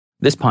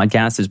This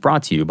podcast is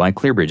brought to you by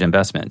ClearBridge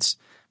Investments.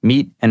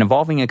 Meet an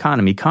evolving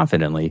economy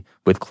confidently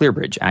with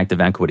ClearBridge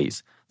Active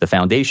Equities, the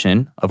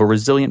foundation of a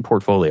resilient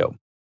portfolio.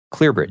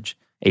 ClearBridge,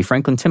 a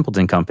Franklin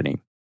Templeton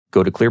company.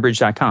 Go to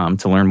clearbridge.com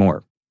to learn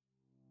more.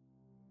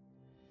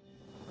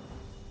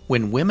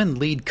 When women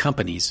lead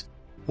companies,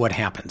 what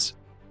happens?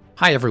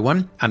 Hi,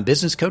 everyone. I'm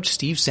business coach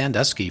Steve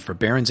Sandusky for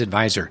Barron's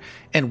Advisor,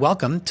 and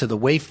welcome to the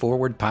Way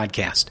Forward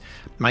podcast.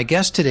 My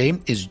guest today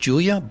is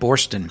Julia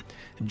Boorstin.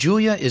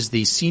 Julia is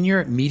the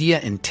senior media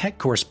and tech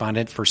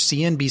correspondent for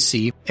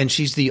CNBC, and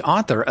she's the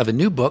author of a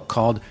new book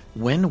called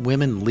When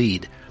Women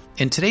Lead.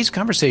 In today's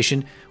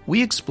conversation,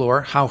 we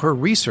explore how her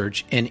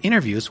research and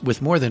interviews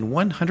with more than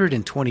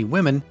 120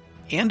 women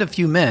and a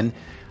few men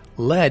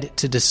led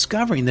to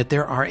discovering that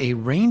there are a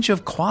range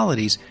of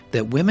qualities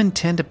that women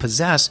tend to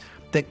possess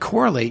that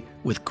correlate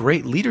with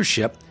great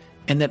leadership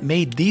and that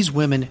made these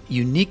women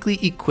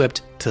uniquely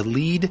equipped to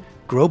lead,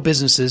 grow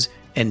businesses,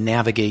 and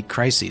navigate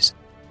crises.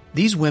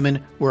 These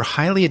women were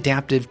highly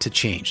adaptive to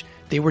change.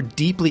 They were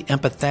deeply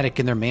empathetic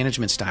in their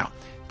management style.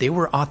 They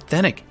were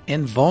authentic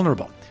and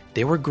vulnerable.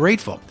 They were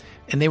grateful,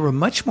 and they were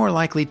much more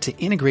likely to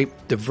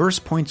integrate diverse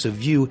points of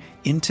view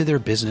into their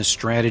business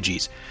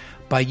strategies.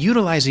 By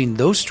utilizing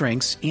those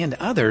strengths and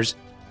others,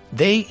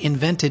 they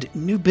invented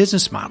new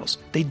business models.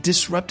 They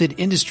disrupted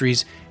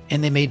industries,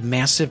 and they made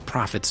massive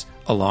profits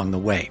along the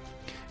way.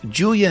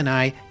 Julia and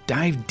I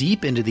dive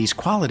deep into these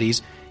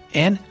qualities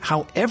and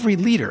how every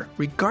leader,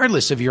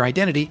 regardless of your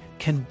identity,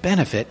 can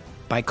benefit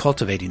by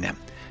cultivating them.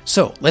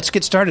 So let's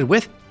get started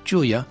with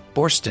Julia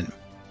Boorstin.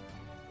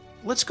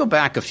 Let's go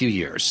back a few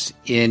years.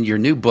 In your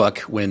new book,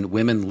 When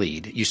Women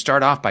Lead, you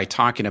start off by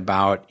talking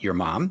about your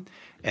mom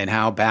and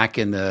how back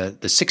in the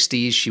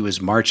 60s, she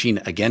was marching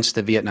against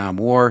the Vietnam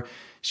War.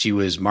 She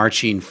was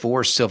marching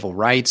for civil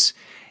rights.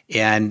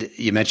 And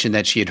you mentioned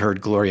that she had heard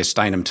Gloria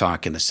Steinem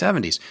talk in the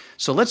 70s.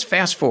 So let's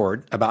fast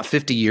forward about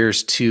 50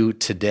 years to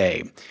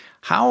today.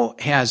 How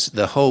has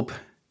the hope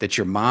that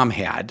your mom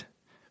had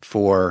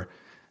for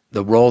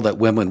the role that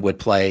women would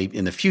play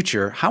in the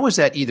future, how has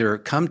that either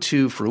come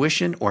to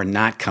fruition or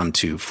not come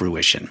to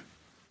fruition?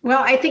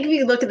 Well, I think if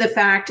you look at the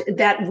fact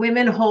that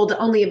women hold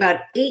only about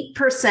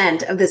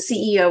 8% of the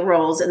CEO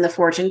roles in the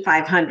Fortune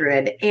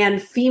 500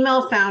 and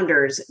female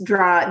founders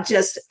draw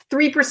just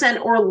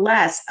 3% or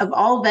less of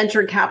all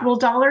venture capital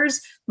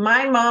dollars,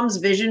 my mom's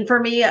vision for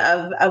me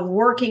of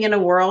working in a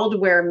world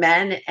where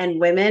men and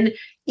women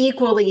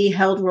equally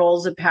held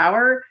roles of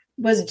power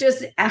was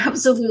just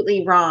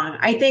absolutely wrong.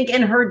 I think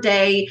in her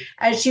day,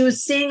 as she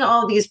was seeing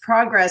all these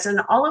progress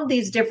and all of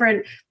these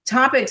different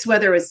topics,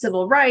 whether it was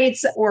civil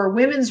rights or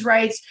women's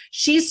rights,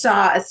 she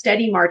saw a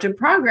steady march of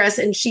progress,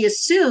 and she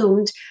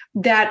assumed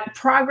that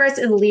progress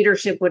in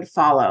leadership would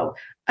follow.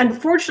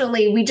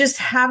 Unfortunately, we just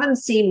haven't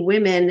seen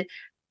women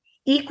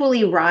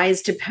equally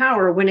rise to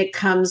power when it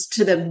comes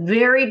to the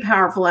very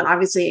powerful and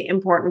obviously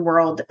important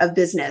world of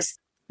business.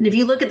 And if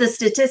you look at the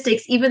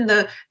statistics, even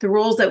the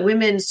roles that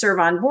women serve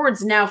on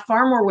boards, now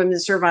far more women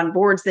serve on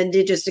boards than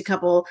did just a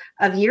couple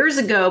of years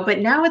ago. But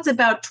now it's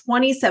about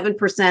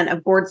 27%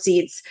 of board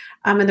seats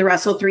in the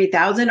Russell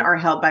 3000 are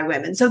held by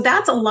women. So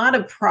that's a lot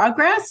of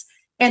progress.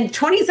 And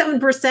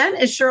 27%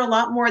 is sure a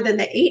lot more than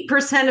the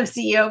 8% of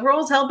CEO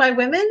roles held by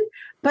women.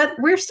 But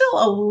we're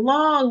still a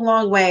long,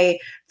 long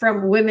way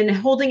from women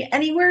holding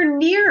anywhere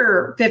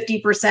near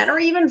 50% or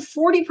even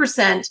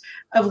 40%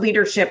 of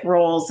leadership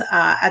roles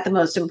at the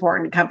most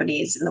important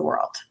companies in the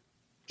world.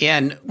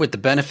 And with the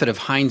benefit of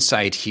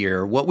hindsight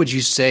here, what would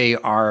you say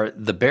are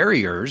the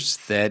barriers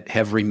that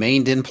have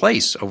remained in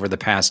place over the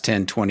past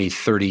 10, 20,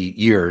 30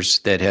 years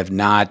that have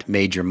not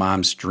made your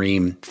mom's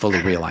dream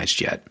fully realized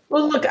yet?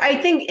 Well, look,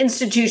 I think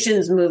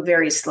institutions move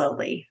very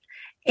slowly.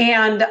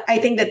 And I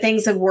think that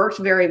things have worked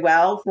very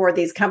well for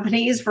these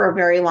companies for a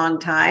very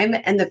long time.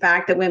 And the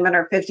fact that women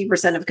are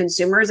 50% of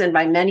consumers and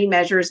by many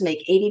measures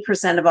make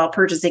 80% of all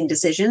purchasing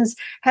decisions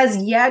has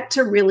yet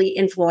to really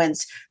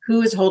influence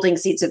who is holding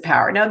seats of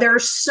power. Now, there are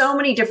so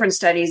many different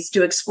studies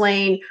to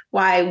explain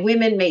why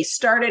women may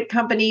start at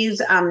companies,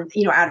 out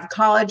of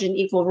college in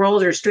equal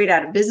roles or straight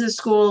out of business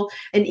school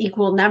in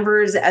equal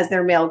numbers as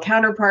their male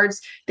counterparts.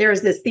 There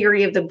is this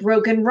theory of the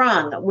broken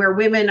rung where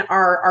women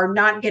are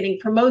not getting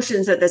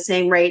promotions at the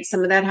same rate.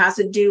 Some of that has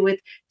to do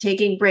with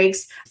taking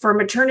breaks for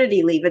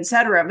maternity leave, et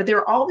cetera. But there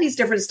are all these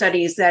different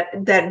studies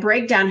that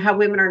break down how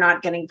women are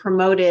not getting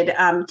promoted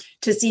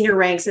to senior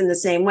ranks in the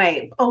same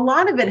way. A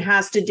lot of it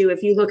has to do,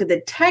 if you look at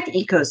the tech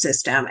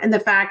ecosystem and the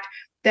fact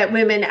that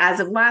women,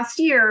 as of last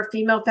year,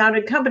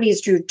 female-founded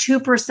companies drew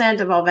 2%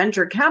 of all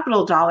venture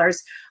capital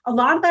dollars. A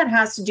lot of that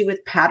has to do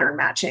with pattern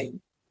matching.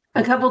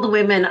 A couple of the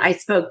women I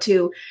spoke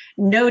to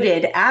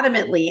noted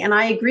adamantly, and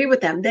I agree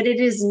with them, that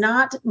it is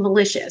not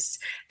malicious.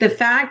 The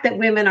fact that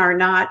women are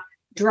not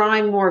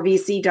drawing more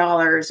VC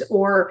dollars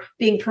or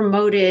being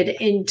promoted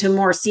into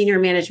more senior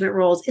management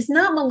roles is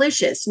not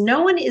malicious.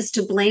 No one is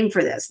to blame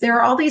for this. There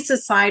are all these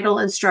societal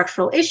and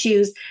structural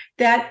issues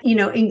that,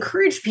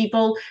 encourage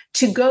people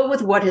to go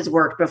with what has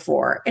worked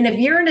before. And if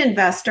you're an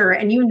investor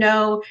and you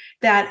know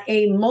that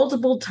a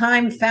multiple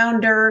time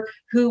founder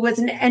who was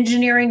an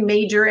engineering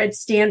major at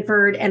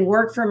Stanford and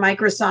worked for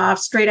Microsoft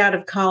straight out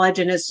of college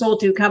and has sold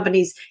 2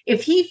 companies,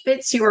 if he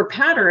fits your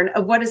pattern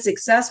of what a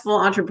successful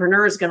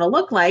entrepreneur is going to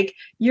look like,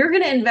 you're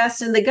going to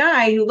invest in the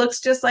guy who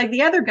looks just like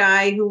the other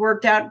guy who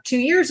worked out 2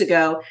 years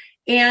ago.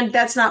 And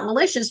that's not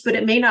malicious, but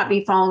it may not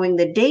be following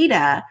the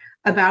data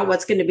about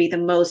what's going to be the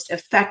most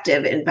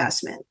effective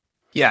investment.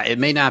 Yeah, it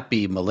may not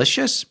be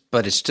malicious,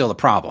 but it's still a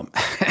problem.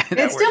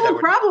 It's still a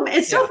problem.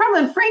 It's still a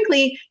problem. And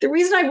frankly, the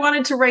reason I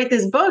wanted to write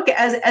this book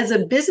as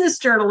a business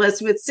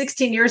journalist with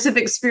 16 years of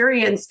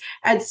experience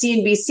at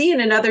CNBC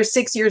and another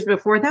 6 years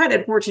before that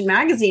at Fortune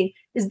Magazine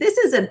is this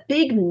is a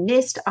big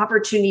missed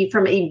opportunity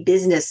from a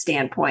business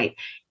standpoint.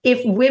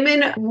 If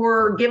women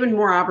were given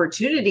more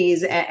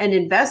opportunities and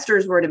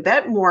investors were to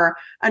bet more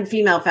on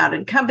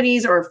female-founded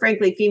companies or,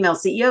 frankly, female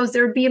CEOs,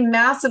 there would be a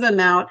massive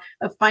amount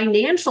of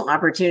financial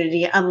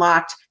opportunity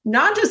unlocked,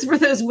 not just for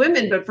those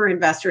women, but for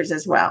investors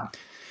as well.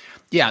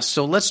 Yeah,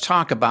 so let's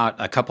talk about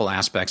a couple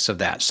aspects of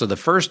that. So the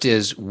first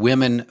is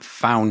women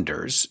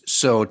founders.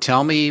 So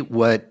tell me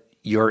what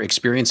your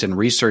experience and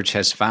research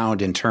has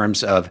found in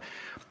terms of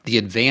the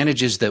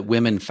advantages that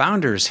women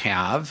founders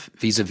have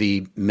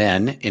vis-a-vis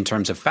men in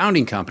terms of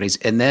founding companies.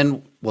 And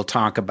then we'll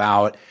talk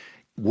about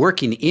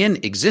working in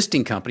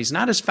existing companies,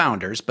 not as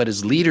founders, but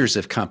as leaders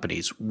of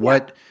companies.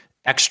 What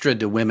extra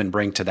do women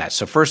bring to that?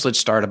 So first, let's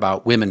start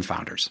about women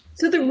founders.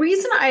 So the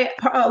reason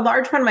a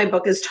large part of my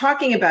book is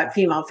talking about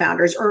female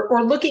founders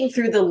or looking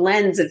through the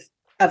lens of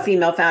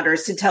female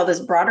founders to tell this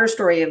broader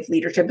story of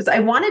leadership is I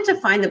wanted to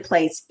find the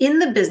place in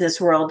the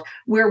business world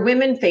where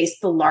women face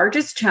the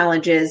largest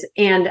challenges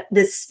and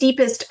the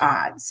steepest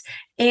odds.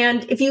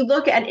 And if you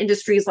look at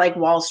industries like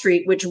Wall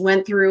Street, which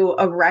went through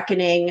a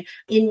reckoning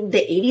in the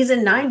 80s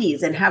and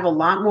 90s and have a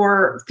lot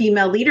more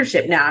female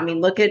leadership now. I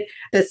mean, look at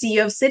the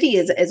CEO of Citi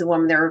as a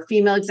woman. There are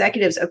female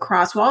executives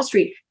across Wall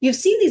Street. You've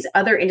seen these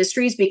other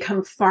industries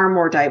become far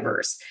more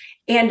diverse.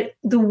 And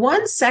the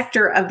one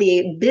sector of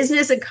the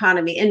business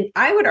economy, and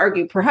I would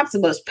argue perhaps the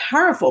most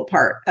powerful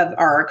part of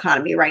our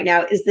economy right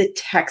now, is the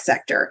tech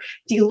sector.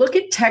 Do you look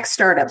at tech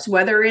startups,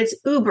 whether it's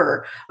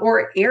Uber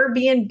or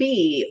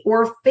Airbnb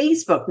or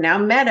Facebook, now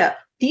Meta,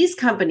 these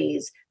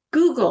companies,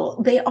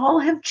 Google, they all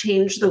have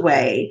changed the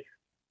way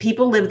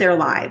people live their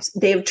lives.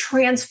 They have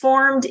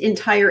transformed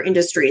entire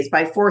industries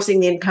by forcing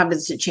the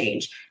incumbents to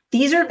change.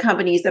 These are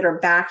companies that are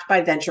backed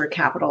by venture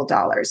capital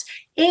dollars.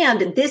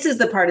 And this is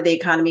the part of the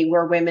economy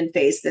where women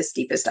face the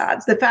steepest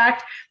odds. The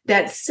fact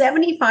that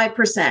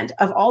 75%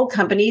 of all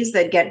companies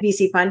that get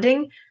VC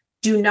funding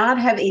do not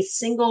have a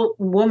single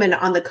woman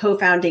on the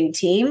co-founding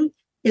team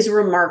is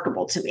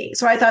remarkable to me.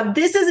 So I thought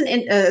this is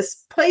a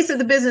place of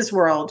the business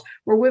world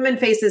where women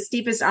face the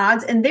steepest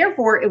odds. And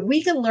therefore, if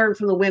we can learn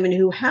from the women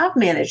who have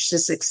managed to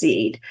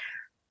succeed,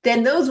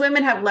 then those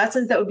women have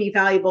lessons that would be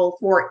valuable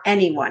for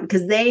anyone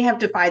because they have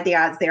defied the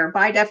odds. They are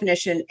by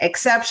definition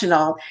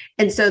exceptional.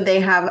 And so they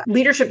have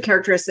leadership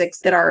characteristics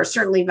that are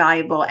certainly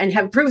valuable and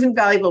have proven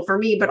valuable for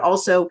me, but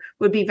also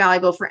would be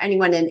valuable for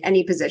anyone in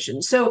any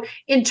position. So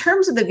in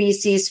terms of the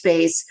VC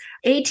space,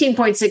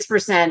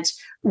 18.6%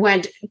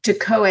 went to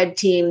co-ed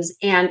teams.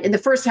 And in the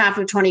first half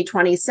of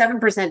 2020,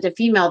 7% to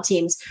female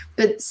teams,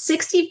 but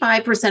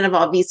 65% of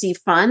all VC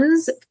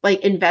funds,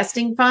 like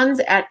investing funds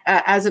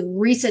as a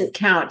recent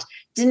count,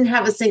 didn't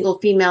have a single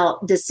female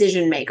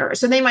decision maker.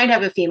 So they might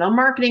have a female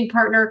marketing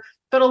partner,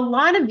 but a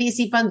lot of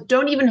VC funds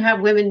don't even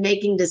have women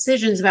making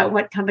decisions about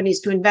what companies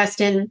to invest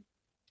in.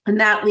 And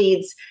that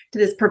leads to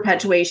this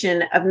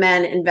perpetuation of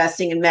men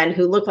investing in men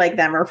who look like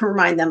them or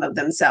remind them of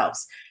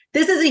themselves.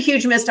 This is a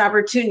huge missed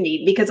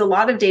opportunity because a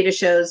lot of data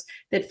shows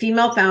that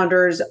female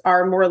founders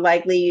are more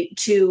likely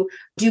to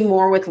do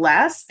more with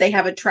less. They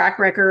have a track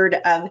record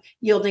of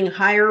yielding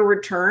higher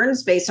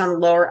returns based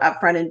on lower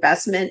upfront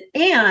investment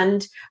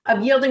and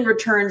of yielding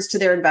returns to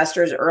their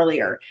investors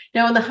earlier.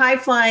 Now, in the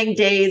high-flying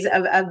days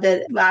of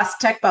the last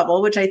tech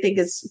bubble, which I think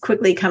is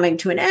quickly coming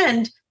to an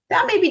end,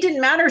 that maybe didn't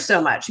matter so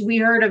much. We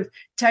heard of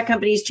tech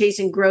companies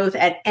chasing growth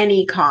at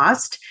any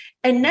cost.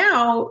 And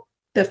now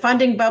the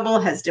funding bubble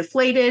has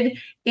deflated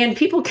and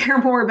people care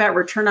more about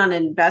return on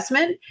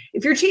investment.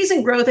 If you're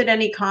chasing growth at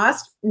any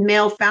cost,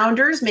 male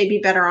founders may be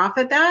better off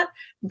at that.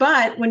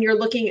 But when you're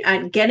looking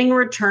at getting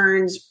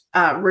returns,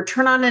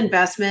 return on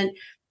investment,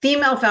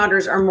 female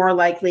founders are more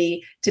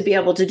likely to be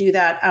able to do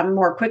that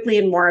more quickly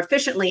and more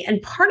efficiently.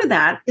 And part of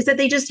that is that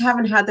they just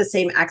haven't had the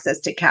same access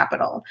to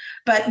capital.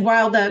 But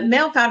while the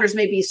male founders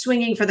may be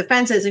swinging for the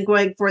fences and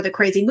going for the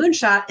crazy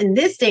moonshot in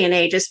this day and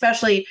age,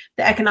 especially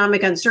the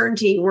economic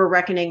uncertainty we're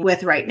reckoning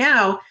with right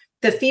now,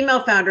 the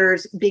female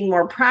founders being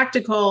more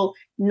practical,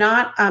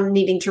 not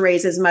needing to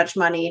raise as much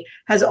money,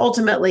 has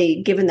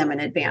ultimately given them an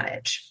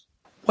advantage.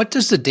 What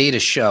does the data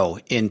show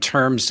in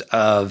terms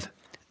of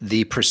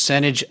the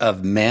percentage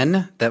of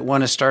men that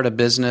want to start a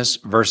business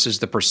versus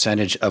the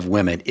percentage of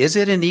women? Is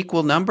it an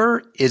equal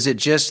number? Is it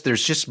just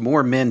there's just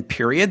more men,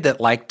 period,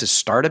 that like to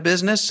start a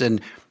business and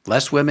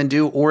less women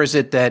do? Or is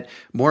it that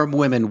more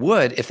women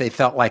would if they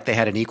felt like they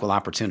had an equal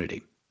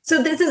opportunity?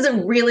 So this is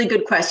a really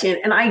good question.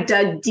 And I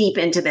dug deep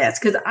into this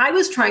because I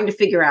was trying to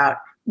figure out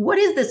what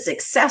is the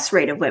success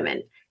rate of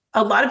women?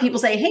 A lot of people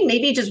say, hey,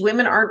 maybe just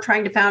women aren't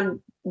trying to found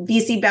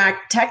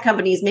VC-backed tech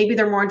companies. Maybe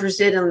they're more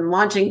interested in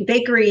launching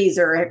bakeries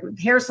or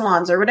hair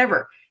salons or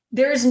whatever.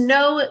 There's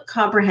no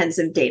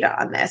comprehensive data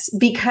on this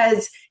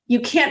because you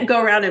can't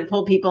go around and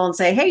pull people and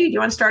say, hey, do you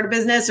want to start a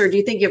business or do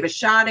you think you have a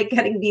shot at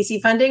getting VC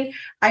funding?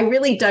 I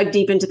really dug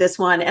deep into this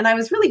one and I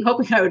was really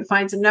hoping I would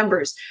find some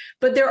numbers.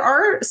 But there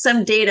are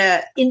some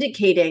data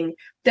indicating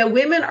that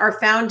women are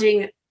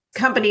founding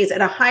companies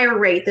at a higher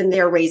rate than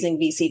they're raising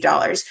VC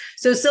dollars.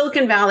 So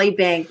Silicon Valley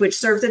Bank, which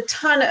serves a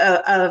ton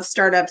of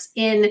startups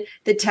in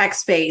the tech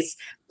space,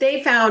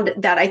 they found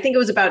that I think it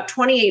was about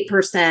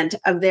 28%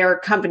 of their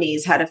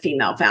companies had a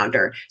female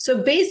founder.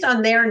 So based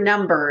on their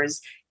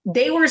numbers,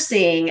 they were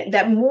seeing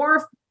that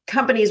more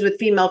companies with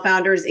female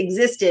founders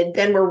existed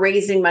than were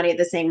raising money at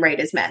the same rate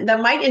as men. That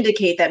might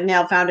indicate that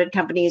male-founded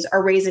companies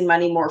are raising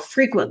money more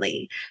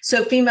frequently.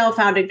 So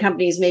female-founded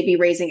companies may be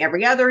raising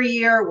every other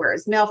year,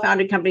 whereas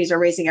male-founded companies are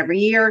raising every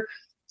year.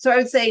 So I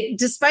would say,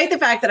 despite the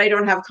fact that I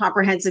don't have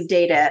comprehensive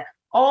data,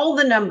 all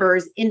the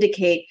numbers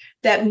indicate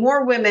that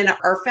more women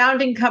are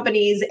founding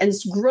companies and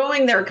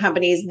growing their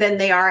companies than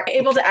they are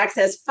able to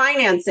access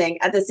financing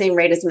at the same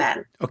rate as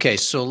men. Okay,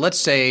 so let's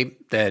say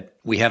that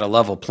we had a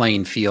level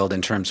playing field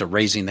in terms of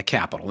raising the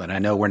capital, and I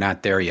know we're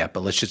not there yet, but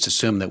let's just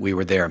assume that we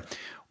were there.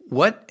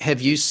 What have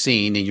you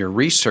seen in your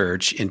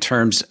research in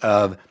terms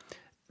of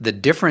the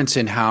difference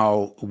in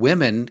how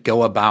women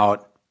go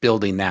about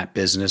building that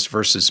business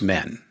versus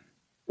men?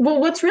 Well,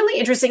 what's really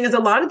interesting is a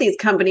lot of these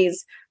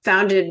companies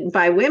founded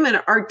by women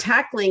are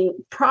tackling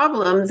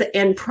problems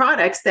and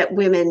products that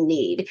women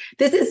need.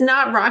 This is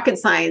not rocket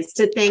science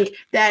to think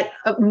that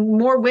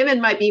more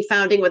women might be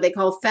founding what they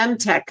call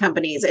femtech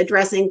companies,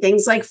 addressing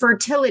things like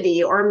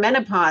fertility or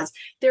menopause.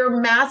 There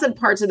are massive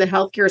parts of the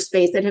healthcare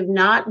space that have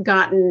not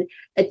gotten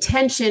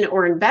attention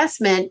or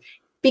investment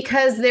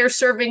because they're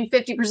serving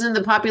 50% of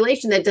the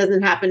population that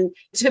doesn't happen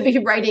to be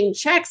writing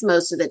checks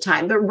most of the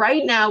time. But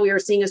right now we are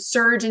seeing a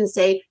surge in,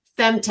 say,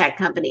 femtech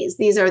companies.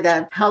 These are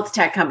the health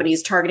tech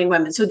companies targeting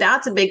women. So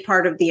that's a big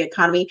part of the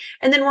economy.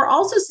 And then we're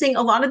also seeing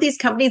a lot of these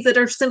companies that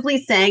are simply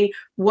saying,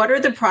 what are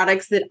the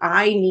products that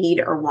I need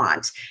or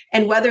want?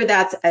 And whether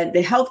that's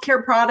the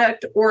healthcare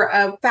product or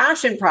a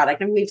fashion product.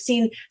 And we've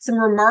seen some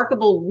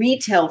remarkable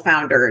retail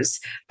founders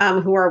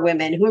who are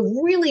women who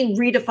have really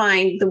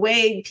redefined the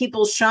way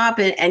people shop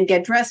and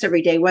get dressed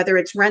every day, whether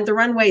it's Rent the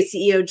Runway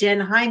CEO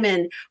Jen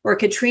Hyman or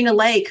Katrina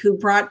Lake, who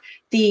brought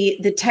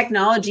the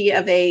technology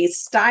of a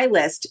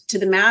stylist to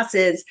the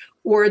masses,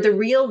 or The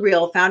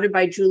Real founded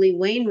by Julie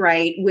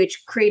Wainwright,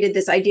 which created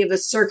this idea of a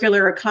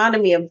circular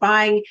economy of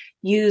buying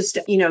used,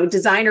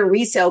 designer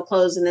resale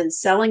clothes and then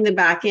selling them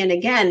back in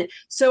again.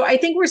 So I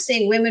think we're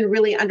seeing women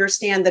really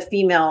understand the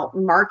female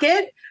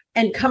market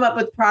and come up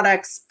with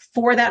products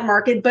for that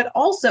market, but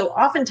also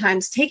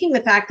oftentimes taking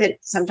the fact that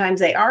sometimes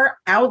they are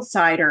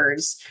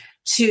outsiders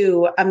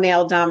to a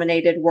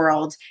male-dominated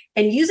world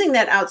and using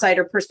that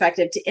outsider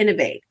perspective to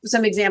innovate.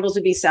 Some examples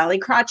would be Sally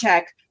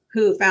Krawcheck,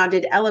 who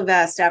founded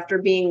Ellevest after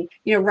being,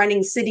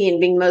 running Citi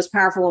and being the most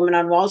powerful woman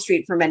on Wall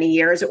Street for many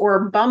years,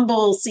 or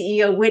Bumble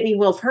CEO Whitney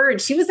Wolfe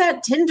Herd. She was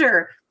at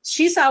Tinder.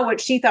 She saw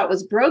what she thought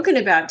was broken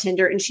about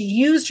Tinder, and she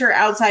used her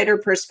outsider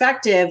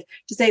perspective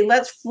to say,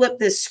 let's flip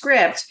this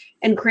script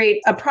and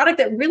create a product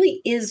that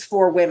really is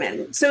for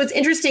women. So it's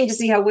interesting to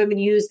see how women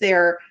use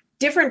their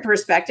different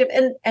perspective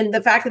and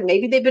the fact that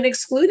maybe they've been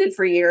excluded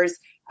for years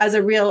as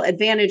a real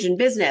advantage in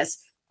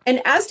business. And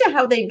as to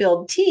how they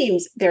build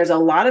teams, there's a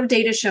lot of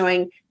data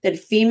showing that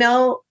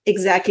female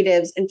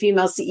executives and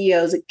female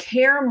CEOs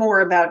care more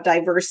about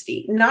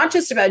diversity, not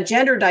just about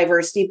gender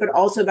diversity, but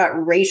also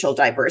about racial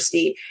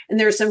diversity. And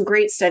there are some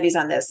great studies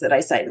on this that I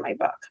cite in my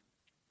book.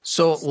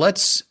 So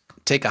let's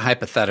take a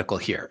hypothetical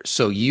here.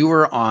 So you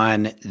were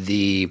on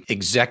the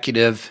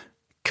executive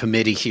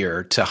committee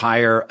here to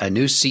hire a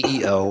new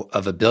CEO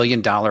of $1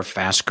 billion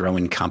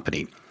fast-growing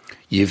company.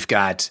 You've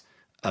got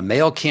a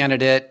male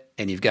candidate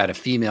and you've got a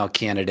female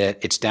candidate.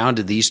 It's down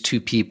to these two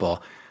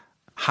people.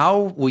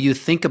 How will you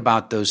think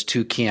about those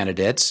two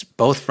candidates,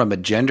 both from a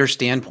gender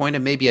standpoint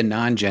and maybe a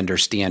non-gender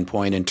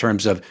standpoint, in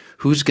terms of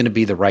who's going to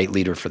be the right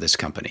leader for this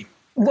company?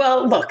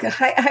 Well, look,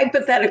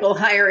 hypothetical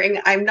hiring.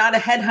 I'm not a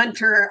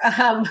headhunter,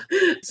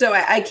 so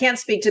I can't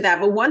speak to that.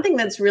 But one thing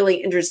that's really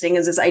interesting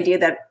is this idea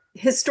that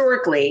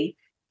historically,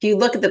 if you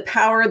look at the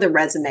power of the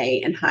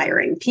resume in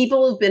hiring,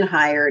 people have been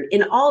hired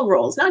in all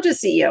roles, not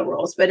just CEO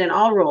roles, but in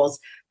all roles,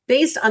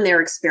 based on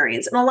their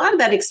experience. And a lot of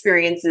that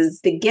experience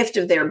is the gift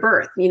of their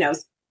birth.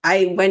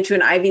 I went to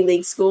an Ivy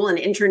League school and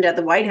interned at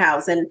the White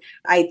House. And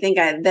I think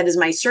that is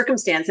my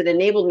circumstance that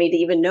enabled me to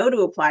even know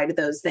to apply to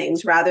those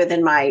things rather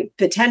than my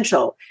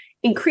potential.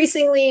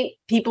 Increasingly,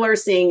 people are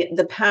seeing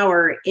the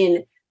power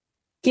in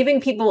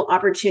giving people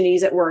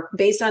opportunities at work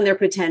based on their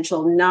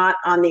potential, not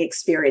on the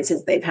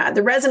experiences they've had.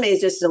 The resume is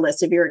just a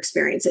list of your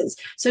experiences.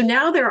 So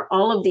now there are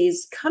all of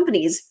these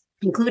companies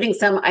including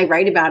some I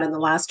write about in the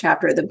last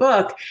chapter of the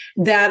book,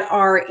 that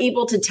are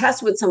able to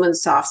test what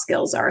someone's soft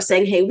skills are,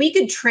 saying, hey, we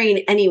could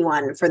train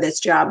anyone for this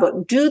job,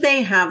 but do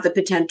they have the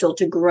potential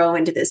to grow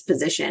into this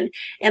position?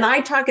 And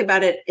I talk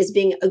about it as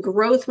being a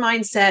growth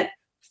mindset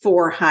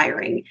for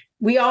hiring.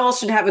 We all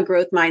should have a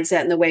growth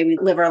mindset in the way we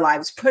live our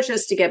lives, push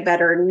us to get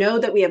better, know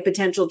that we have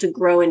potential to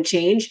grow and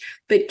change.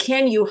 But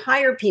can you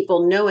hire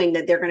people knowing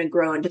that they're going to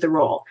grow into the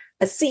role?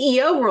 A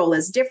CEO role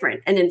is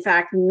different. And in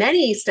fact,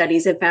 many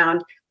studies have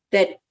found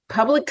that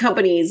public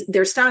companies,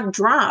 their stock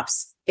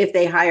drops if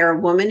they hire a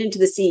woman into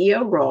the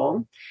CEO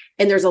role.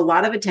 And there's a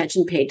lot of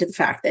attention paid to the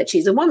fact that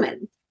she's a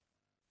woman.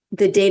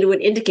 The data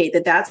would indicate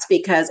that that's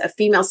because a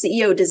female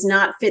CEO does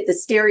not fit the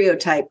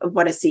stereotype of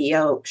what a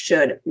CEO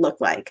should look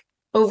like.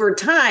 Over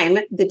time,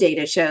 the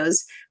data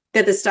shows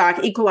that the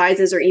stock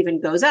equalizes or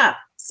even goes up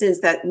since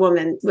that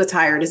woman was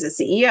hired as a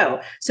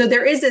CEO. So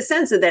there is a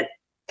sense that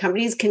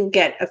companies can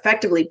get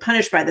effectively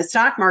punished by the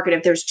stock market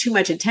if there's too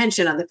much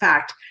attention on the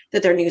fact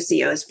that their new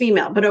CEO is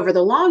female. But over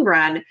the long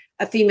run,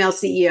 a female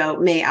CEO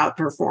may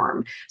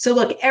outperform. So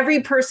look,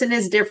 every person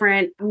is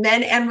different,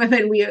 men and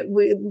women.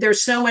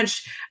 There's so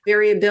much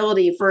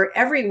variability for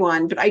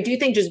everyone. But I do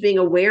think just being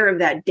aware of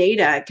that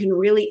data can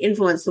really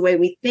influence the way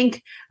we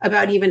think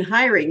about even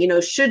hiring. You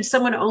know, should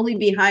someone only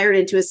be hired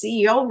into a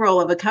CEO role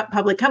of a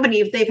public company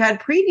if they've had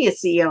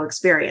previous CEO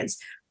experience?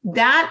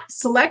 That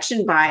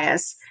selection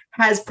bias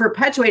has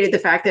perpetuated the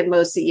fact that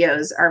most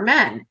CEOs are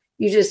men.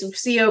 You just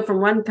CEO from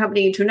one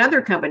company to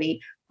another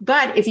company.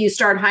 But if you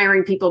start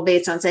hiring people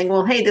based on saying,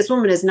 well, hey, this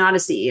woman is not a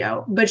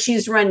CEO, but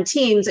she's run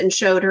teams and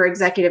showed her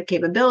executive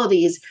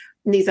capabilities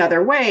in these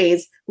other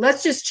ways,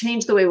 let's just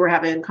change the way we're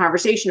having a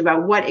conversation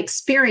about what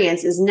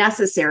experience is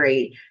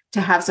necessary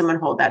to have someone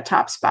hold that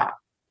top spot.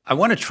 I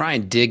want to try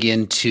and dig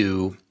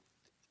into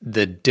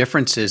the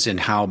differences in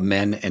how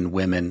men and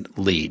women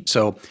lead.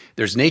 So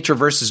there's nature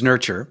versus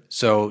nurture.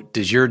 So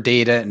does your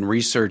data and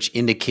research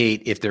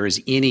indicate if there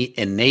is any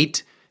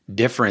innate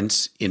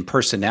difference in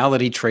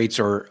personality traits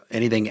or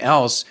anything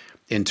else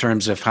in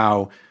terms of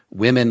how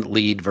women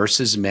lead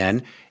versus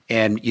men?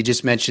 And you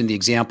just mentioned the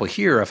example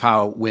here of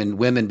how when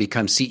women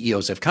become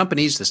CEOs of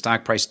companies, the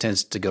stock price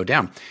tends to go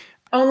down.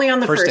 Only on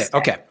the first day.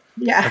 Okay.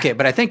 Yeah. Okay.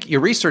 But I think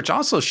your research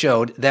also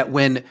showed that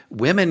when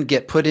women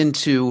get put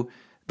into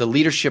the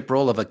leadership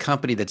role of a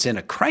company that's in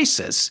a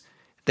crisis,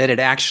 that it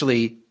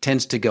actually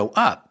tends to go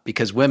up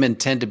because women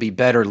tend to be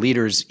better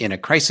leaders in a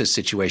crisis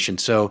situation.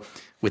 So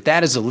with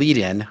that as a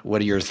lead-in,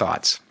 what are your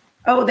thoughts?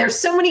 Oh, there's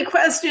so many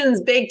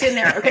questions baked in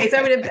there. Okay, so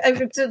I'm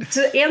going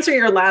to answer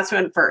your last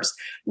one first.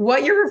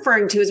 What you're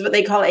referring to is what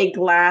they call a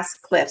glass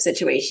cliff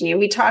situation. And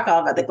we talk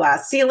all about the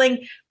glass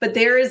ceiling, but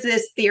there is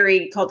this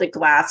theory called a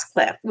glass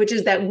cliff, which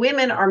is that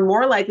women are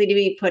more likely to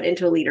be put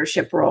into a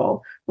leadership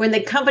role when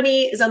the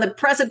company is on the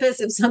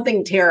precipice of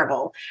something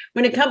terrible.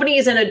 When a company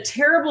is in a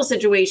terrible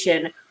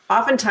situation,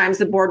 oftentimes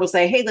the board will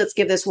say, hey, let's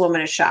give this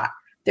woman a shot.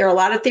 There are a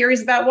lot of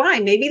theories about why.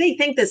 Maybe they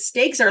think the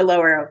stakes are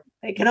lower.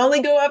 It can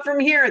only go up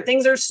from here.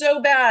 Things are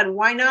so bad.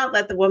 Why not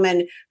let the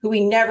woman who we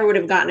never would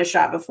have gotten a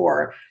shot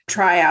before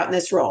try out in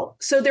this role?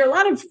 So there are a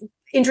lot of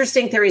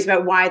interesting theories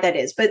about why that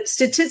is. But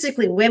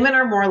statistically, women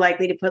are more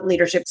likely to put in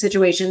leadership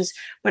situations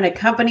when a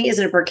company is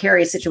in a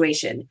precarious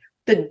situation.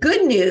 The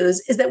good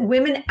news is that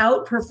women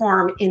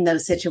outperform in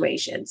those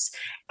situations.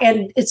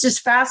 And it's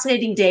just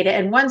fascinating data.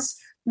 And once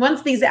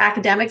these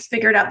academics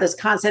figured out this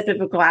concept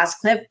of a glass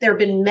cliff, there have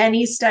been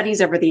many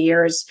studies over the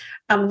years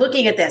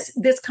looking at this.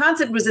 This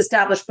concept was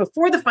established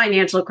before the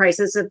financial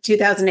crisis of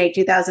 2008,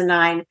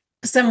 2009.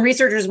 Some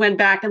researchers went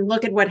back and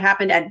looked at what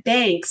happened at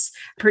banks,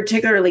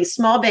 particularly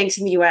small banks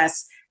in the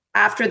US,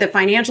 after the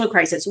financial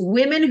crisis.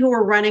 Women who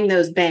were running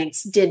those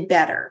banks did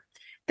better.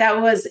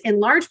 That was in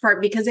large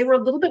part because they were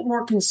a little bit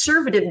more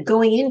conservative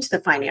going into the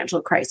financial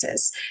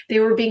crisis. They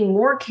were being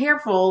more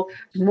careful,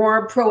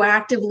 more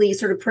proactively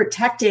sort of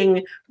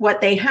protecting what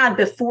they had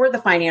before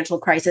the financial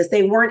crisis.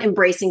 They weren't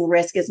embracing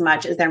risk as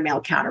much as their male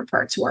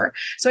counterparts were.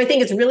 So I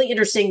think it's really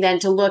interesting then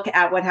to look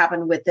at what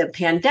happened with the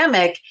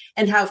pandemic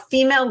and how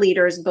female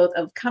leaders, both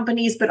of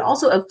companies, but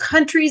also of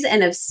countries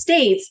and of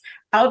states,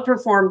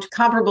 outperformed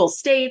comparable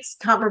states,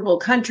 comparable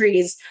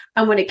countries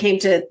when it came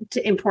to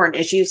important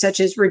issues such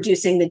as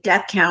reducing the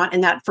death count in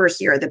that first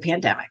year of the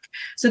pandemic.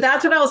 So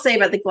that's what I'll say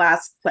about the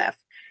glass cliff.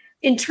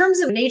 In terms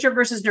of nature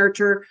versus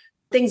nurture,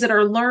 things that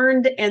are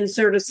learned and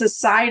sort of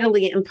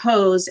societally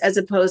imposed as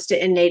opposed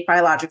to innate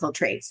biological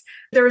traits.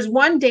 There's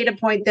one data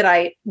point that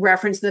I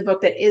referenced in the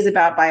book that is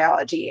about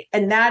biology,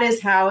 and that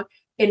is how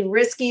in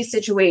risky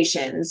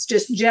situations,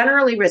 just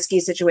generally risky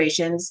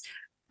situations,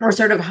 or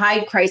sort of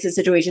high crisis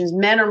situations,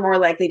 men are more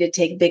likely to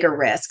take bigger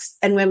risks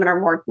and women are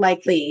more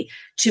likely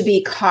to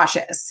be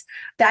cautious.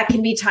 That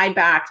can be tied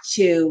back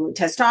to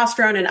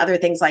testosterone and other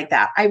things like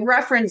that. I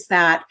referenced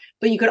that,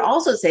 but you could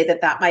also say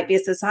that that might be a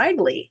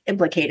societally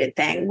implicated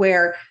thing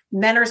where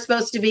men are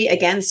supposed to be,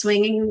 again,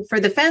 swinging for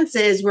the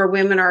fences, where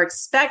women are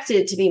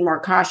expected to be more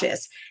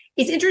cautious.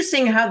 It's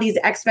interesting how these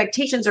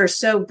expectations are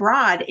so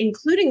broad,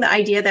 including the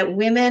idea that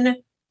women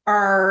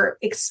are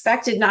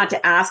expected not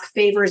to ask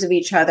favors of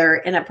each other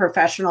in a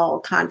professional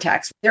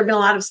context. There have been a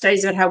lot of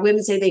studies about how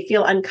women say they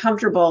feel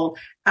uncomfortable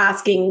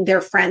asking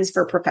their friends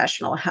for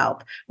professional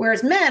help,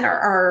 whereas men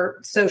are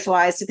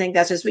socialized to think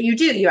that's just what you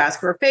do. You ask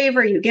for a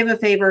favor, you give a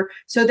favor.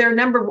 So there are a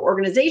number of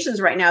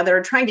organizations right now that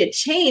are trying to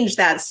change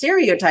that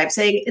stereotype,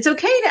 saying it's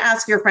okay to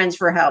ask your friends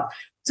for help.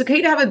 It's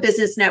okay to have a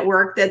business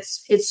network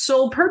that's its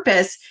sole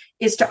purpose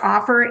is to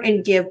offer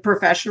and give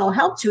professional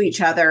help to each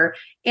other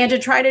and to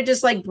try to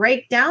just like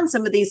break down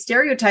some of these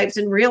stereotypes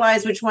and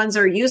realize which ones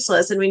are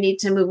useless and we need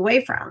to move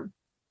away from.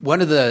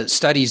 One of the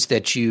studies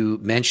that you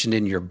mentioned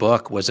in your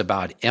book was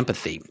about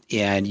empathy,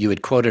 and you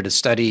had quoted a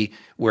study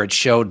where it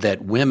showed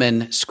that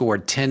women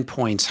scored 10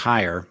 points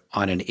higher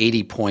on an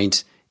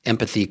 80-point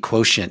empathy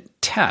quotient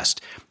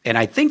test. And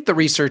I think the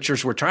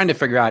researchers were trying to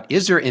figure out,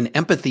 is there an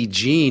empathy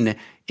gene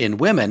in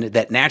women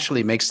that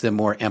naturally makes them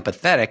more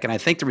empathetic? And I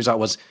think the result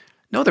was,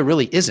 no, there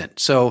really isn't.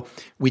 So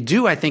we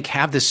do, I think,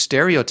 have this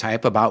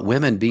stereotype about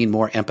women being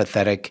more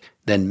empathetic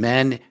than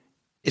men.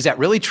 Is that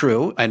really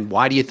true? And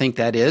why do you think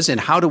that is? And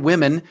how do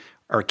women,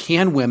 or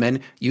can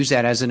women, use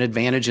that as an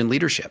advantage in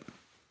leadership?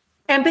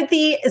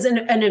 Empathy is an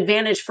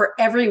advantage for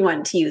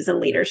everyone to use in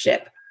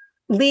leadership.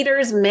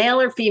 Leaders, male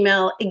or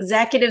female,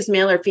 executives,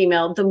 male or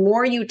female, the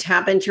more you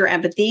tap into your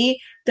empathy,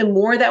 the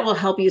more that will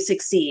help you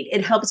succeed.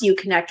 It helps you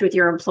connect with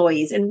your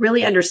employees and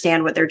really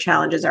understand what their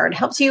challenges are. It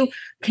helps you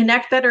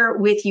connect better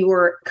with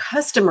your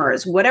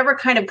customers, whatever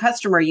kind of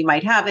customer you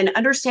might have, and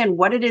understand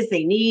what it is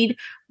they need,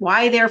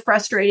 why they're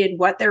frustrated,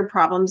 what their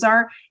problems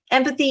are.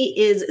 Empathy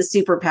is a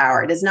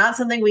superpower. It is not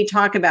something we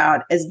talk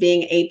about as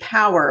being a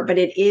power, but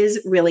it is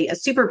really a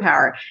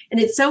superpower. And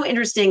it's so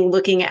interesting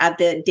looking at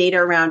the data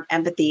around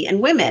empathy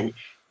and women.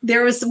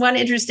 There was one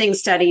interesting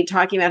study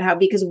talking about how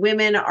because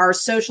women are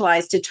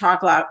socialized to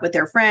talk a lot with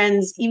their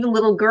friends, even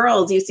little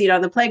girls, you see it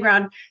on the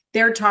playground,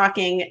 they're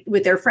talking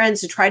with their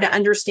friends to try to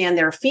understand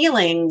their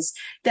feelings,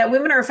 that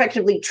women are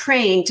effectively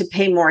trained to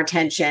pay more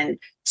attention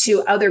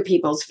to other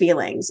people's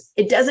feelings.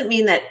 It doesn't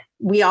mean that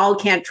we all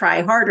can't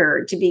try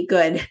harder to be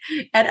good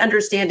at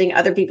understanding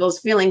other people's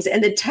feelings.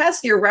 And the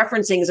test you're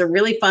referencing is a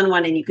really fun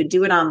one, and you could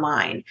do it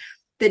online.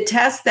 The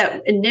test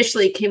that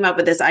initially came up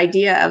with this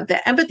idea of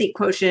the empathy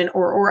quotient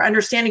or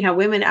understanding how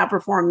women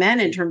outperform men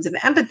in terms of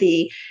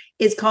empathy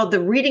is called the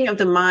reading of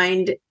the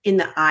mind in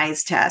the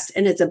eyes test.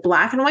 And it's a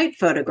black and white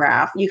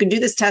photograph. You can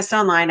do this test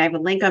online. I have a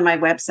link on my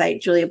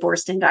website,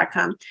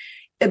 juliaborsten.com.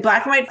 A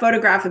black and white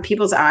photograph of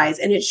people's eyes,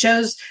 and it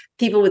shows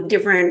people with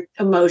different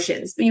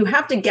emotions. But you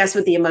have to guess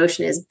what the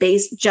emotion is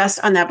based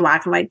just on that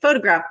black and white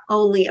photograph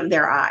only of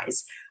their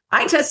eyes.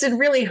 I tested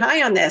really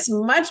high on this,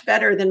 much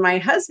better than my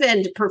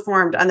husband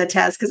performed on the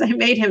test because I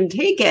made him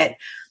take it.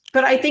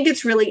 But I think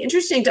it's really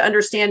interesting to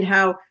understand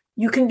how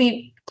you can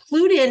be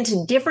clued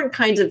into different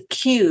kinds of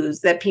cues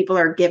that people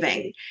are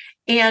giving.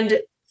 And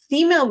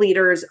female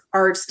leaders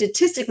are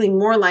statistically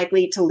more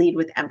likely to lead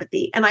with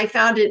empathy. And I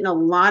found it in a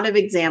lot of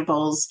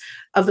examples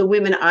of the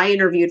women I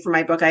interviewed for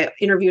my book. I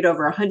interviewed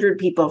over 100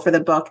 people for the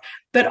book,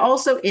 but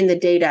also in the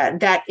data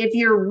that if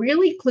you're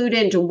really clued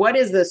into what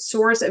is the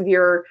source of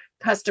your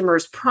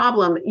customer's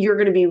problem, you're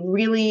going to be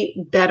really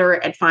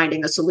better at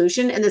finding a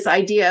solution. And this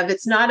idea of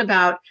it's not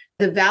about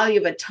the value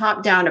of a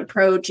top-down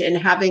approach and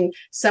having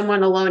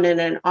someone alone in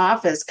an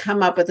office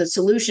come up with a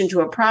solution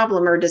to a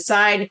problem or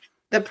decide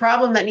the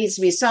problem that needs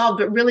to be solved,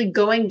 but really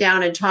going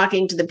down and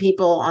talking to the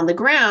people on the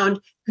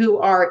ground who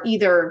are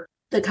either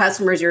the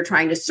customers you're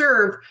trying to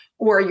serve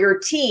or your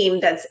team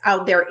that's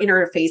out there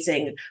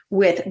interfacing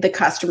with the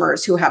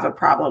customers who have a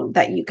problem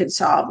that you could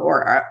solve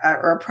or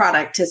a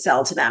product to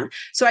sell to them.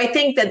 So I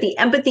think that the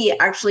empathy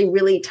actually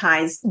really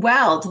ties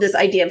well to this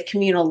idea of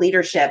communal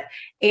leadership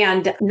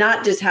and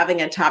not just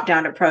having a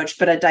top-down approach,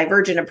 but a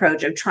divergent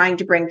approach of trying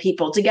to bring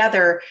people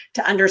together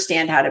to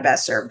understand how to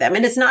best serve them.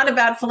 And it's not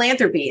about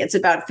philanthropy. It's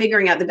about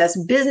figuring out the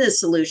best business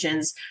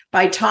solutions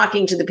by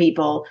talking to the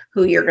people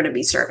who you're going to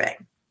be serving.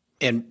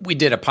 And we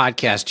did a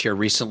podcast here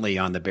recently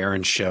on the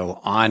Barron Show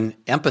on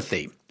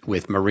empathy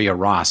with Maria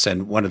Ross.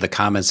 And one of the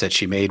comments that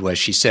she made was,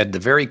 she said, the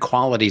very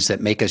qualities that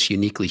make us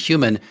uniquely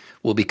human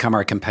will become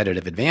our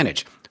competitive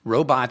advantage.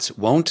 Robots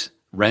won't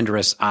render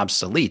us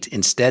obsolete.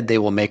 Instead, they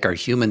will make our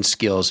human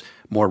skills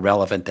more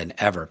relevant than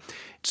ever.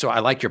 So I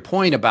like your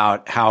point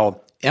about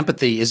how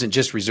empathy isn't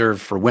just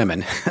reserved for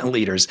women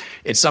leaders.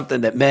 It's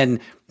something that men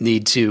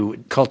need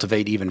to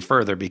cultivate even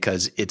further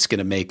because it's going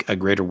to make a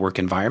greater work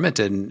environment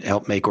and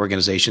help make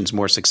organizations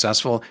more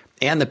successful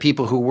and the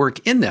people who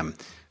work in them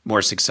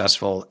more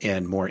successful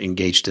and more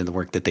engaged in the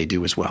work that they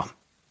do as well.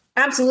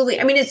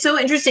 Absolutely. I mean, it's so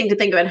interesting to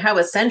think about how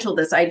essential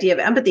this idea of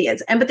empathy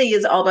is. Empathy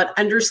is all about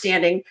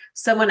understanding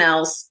someone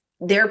else,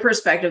 their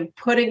perspective,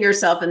 putting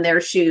yourself in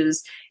their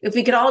shoes. If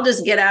we could all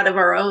just get out of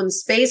our own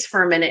space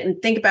for a minute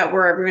and think about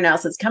where everyone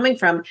else is coming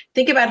from,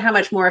 think about how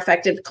much more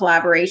effective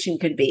collaboration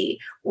could be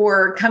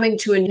or coming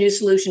to a new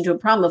solution to a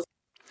problem.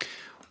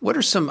 What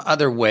are some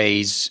other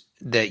ways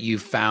that you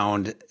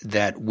found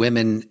that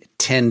women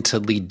tend to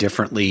lead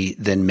differently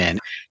than men?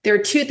 There are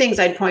two things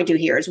I'd point to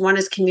here. One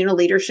is communal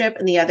leadership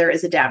and the other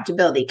is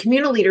adaptability.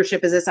 Communal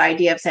leadership is this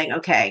idea of saying,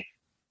 okay,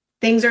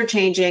 Things are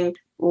changing.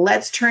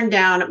 Let's turn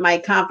down my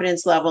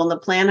confidence level in the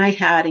plan I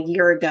had a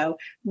year ago.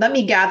 Let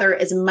me gather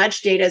as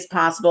much data as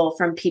possible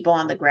from people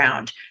on the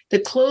ground. The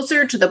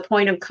closer to the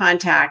point of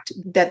contact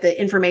that the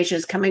information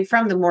is coming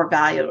from, the more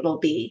valuable it'll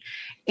be.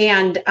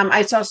 And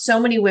I saw so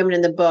many women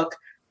in the book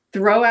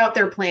throw out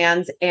their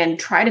plans and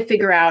try to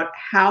figure out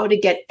how to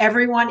get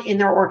everyone in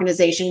their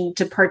organization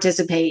to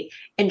participate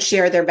and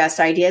share their best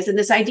ideas. And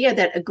this idea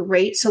that a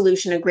great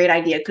solution, a great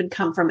idea could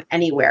come from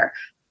anywhere.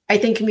 I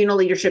think communal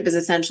leadership is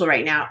essential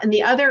right now. And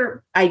the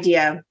other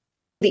idea,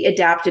 the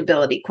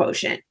adaptability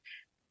quotient.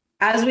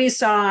 As we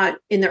saw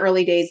in the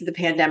early days of the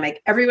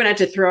pandemic, everyone had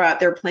to throw out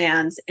their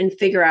plans and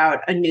figure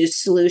out a new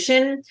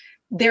solution.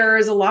 There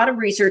is a lot of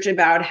research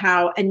about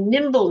how a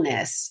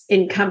nimbleness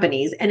in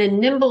companies and a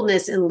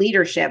nimbleness in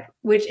leadership,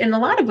 which in a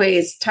lot of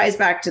ways ties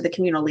back to the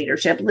communal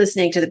leadership,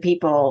 listening to the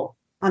people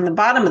on the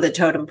bottom of the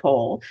totem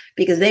pole,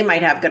 because they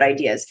might have good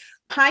ideas.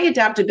 High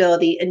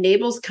adaptability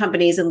enables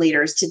companies and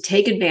leaders to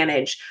take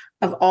advantage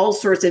of all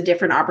sorts of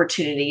different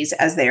opportunities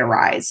as they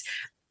arise.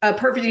 A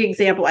perfect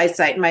example I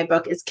cite in my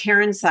book is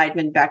Karen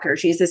Seidman Becker.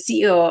 She's the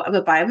CEO of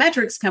a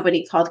biometrics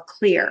company called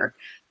Clear.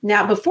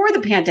 Now, before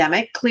the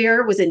pandemic,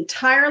 Clear was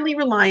entirely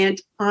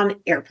reliant on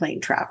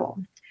airplane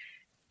travel.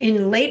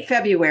 In late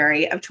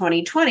February of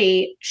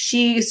 2020,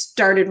 she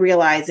started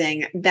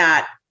realizing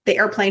that the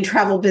airplane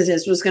travel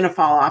business was going to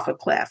fall off a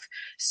cliff.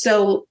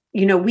 So,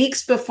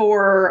 weeks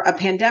before a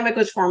pandemic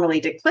was formally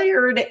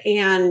declared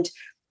and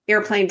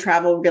airplane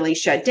travel really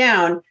shut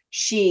down,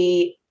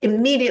 she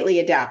immediately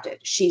adapted.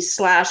 She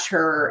slashed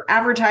her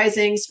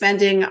advertising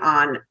spending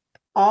on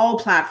all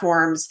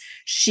platforms.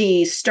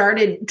 She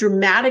started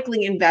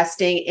dramatically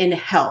investing in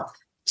health.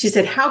 She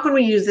said, how can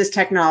we use this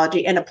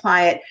technology and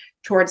apply it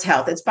towards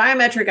health? It's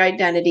biometric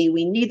identity.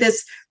 We need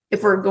this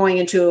if we're going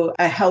into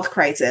a health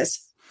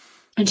crisis.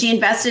 And she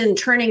invested in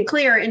turning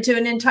Clear into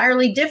an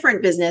entirely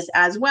different business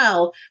as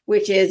well,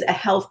 which is a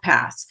health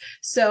pass.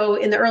 So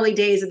in the early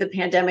days of the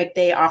pandemic,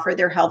 they offered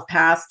their health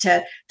pass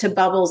to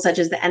bubbles such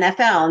as the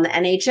NFL and the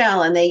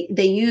NHL, and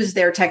they use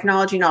their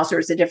technology in all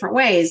sorts of different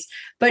ways.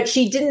 But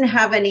she didn't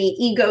have any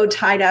ego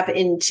tied up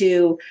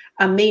into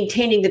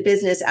maintaining the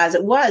business as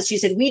it was. She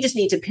said, we just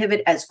need to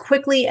pivot as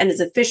quickly and as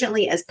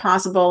efficiently as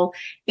possible.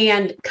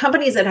 And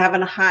companies that have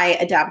a high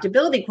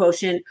adaptability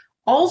quotient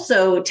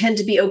also tend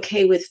to be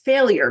okay with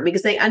failure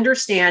because they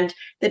understand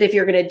that if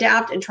you're going to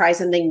adapt and try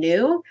something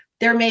new,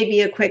 there may be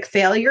a quick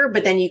failure,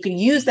 but then you can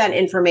use that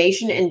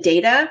information and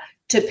data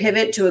to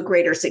pivot to a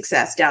greater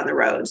success down the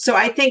road. So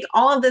I think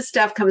all of this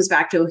stuff comes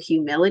back to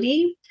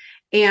humility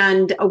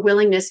and a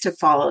willingness to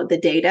follow the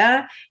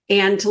data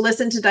and to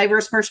listen to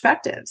diverse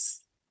perspectives.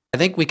 I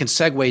think we can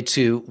segue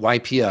to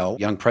YPO,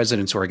 Young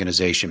Presidents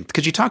Organization,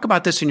 because you talk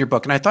about this in your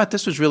book, and I thought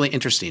this was really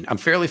interesting. I'm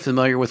fairly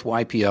familiar with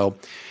YPO,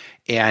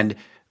 and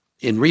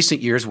in recent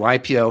years,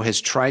 YPO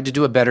has tried to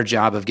do a better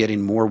job of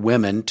getting more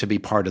women to be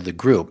part of the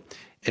group.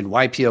 And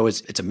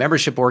YPO it's a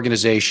membership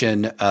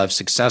organization of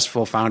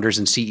successful founders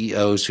and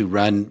CEOs who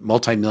run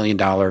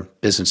multi-million-dollar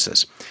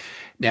businesses.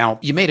 Now,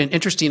 you made an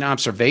interesting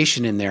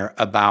observation in there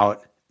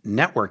about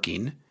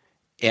networking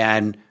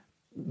and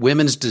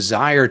women's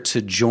desire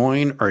to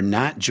join or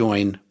not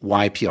join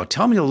YPO.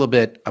 Tell me a little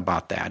bit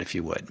about that, if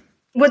you would.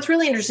 What's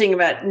really interesting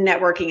about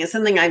networking is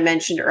something I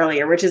mentioned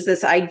earlier, which is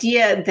this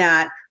idea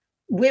that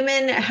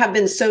women have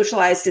been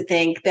socialized to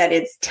think that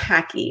it's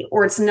tacky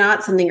or it's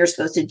not something you're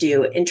supposed to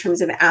do in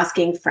terms of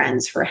asking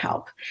friends for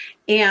help.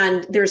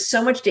 And there's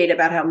so much data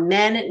about how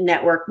men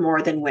network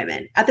more than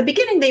women. At the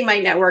beginning, they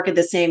might network at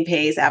the same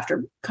pace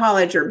after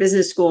college or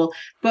business school.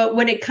 But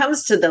when it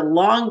comes to the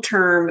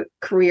long-term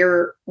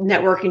career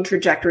networking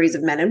trajectories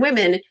of men and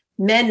women,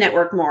 men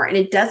network more. And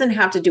it doesn't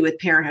have to do with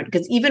parenthood,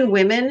 because even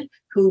women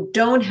who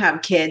don't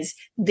have kids,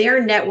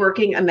 their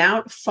networking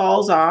amount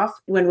falls off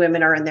when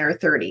women are in their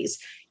 30s.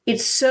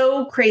 It's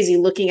so crazy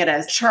looking at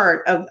a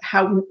chart of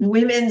how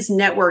women's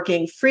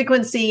networking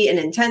frequency and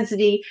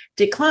intensity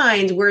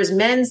declines, whereas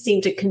men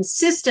seem to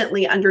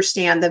consistently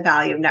understand the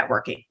value of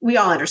networking. We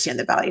all understand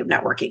the value of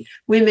networking.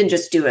 Women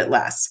just do it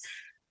less.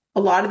 A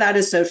lot of that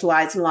is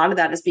socialized, and a lot of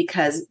that is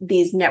because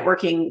these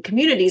networking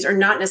communities are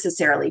not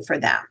necessarily for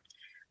them.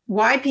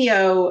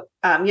 YPO,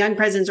 Young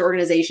Presidents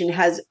Organization,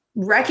 has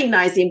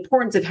recognized the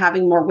importance of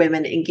having more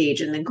women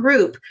engage in the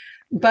group.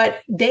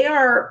 But they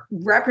are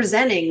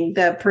representing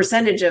the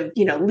percentage of,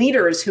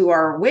 leaders who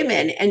are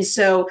women. And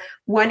so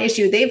one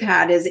issue they've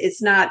had is it's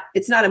not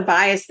a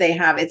bias they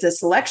have, it's a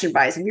selection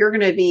bias. If you're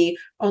going to be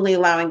only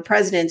allowing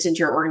presidents into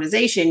your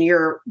organization,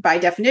 you're by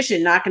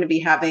definition not going to be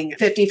having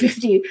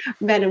 50-50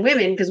 men and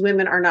women, because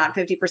women are not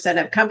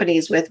 50% of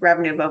companies with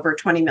revenue of over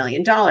 $20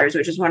 million,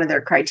 which is one of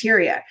their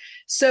criteria.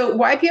 So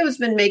YPO has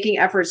been making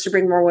efforts to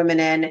bring more women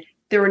in.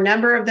 There were a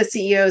number of the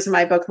CEOs in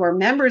my book who are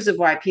members of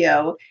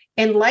YPO,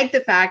 and like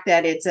the fact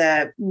that it's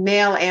a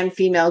male and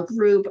female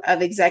group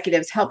of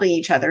executives helping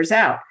each other's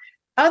out.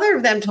 Other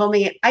of them told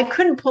me, I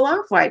couldn't pull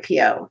off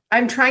YPO.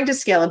 I'm trying to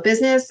scale a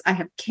business. I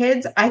have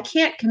kids. I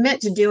can't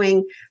commit to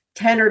doing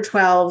 10 or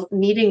 12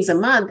 meetings a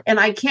month. And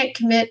I can't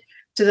commit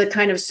to the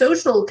kind of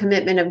social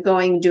commitment of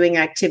doing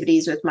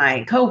activities with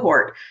my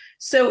cohort.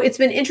 So it's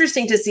been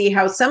interesting to see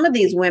how some of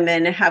these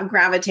women have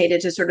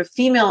gravitated to sort of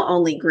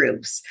female-only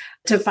groups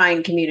to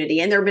find community.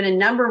 And there have been a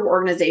number of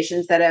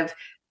organizations that have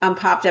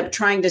popped up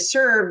trying to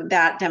serve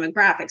that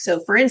demographic.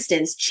 So for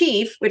instance,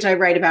 Chief, which I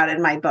write about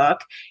in my book,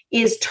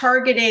 is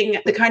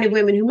targeting the kind of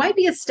women who might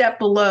be a step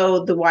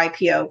below the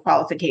YPO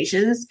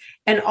qualifications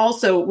and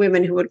also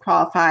women who would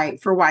qualify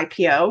for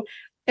YPO.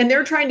 And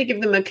they're trying to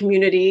give them a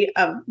community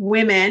of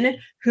women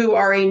who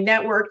are a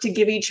network to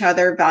give each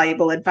other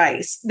valuable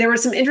advice. There were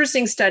some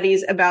interesting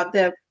studies about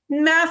the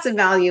massive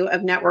value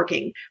of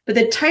networking, but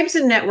the types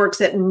of networks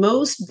that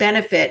most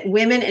benefit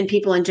women and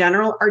people in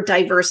general are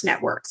diverse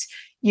networks.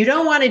 You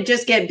don't want to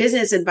just get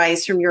business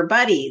advice from your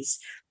buddies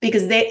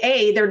because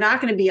they're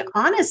not going to be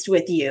honest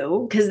with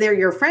you because they're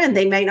your friend.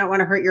 They might not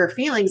want to hurt your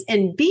feelings.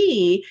 And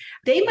B,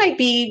 they might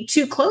be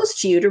too close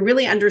to you to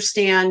really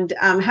understand,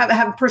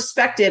 have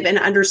perspective and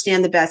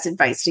understand the best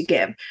advice to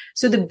give.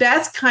 So the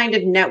best kind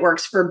of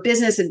networks for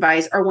business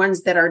advice are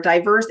ones that are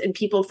diverse and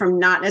people from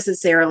not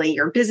necessarily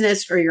your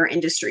business or your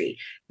industry.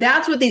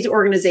 That's what these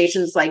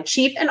organizations like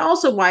Chief and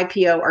also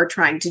YPO are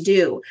trying to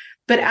do.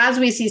 But as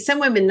we see some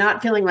women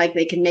not feeling like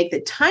they can make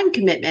the time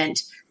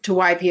commitment to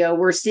YPO,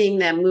 we're seeing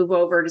them move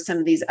over to some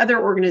of these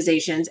other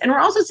organizations. And we're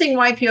also seeing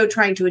YPO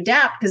trying to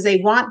adapt because they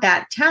want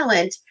that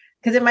talent,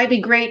 because it might be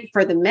great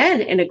for the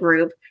men in a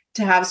group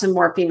to have some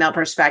more female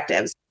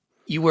perspectives.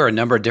 You wear a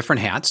number of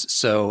different hats.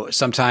 So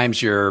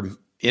sometimes you're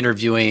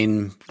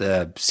interviewing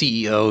the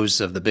CEOs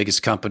of the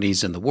biggest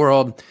companies in the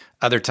world.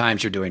 Other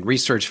times you're doing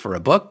research for a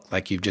book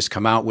like you've just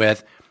come out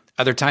with.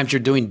 Other times you're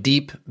doing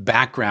deep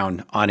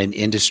background on an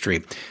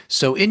industry.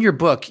 So in your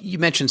book, you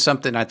mentioned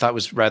something I thought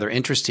was rather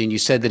interesting. You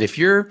said that if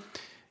you're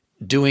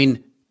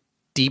doing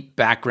deep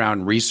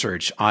background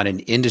research on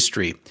an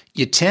industry,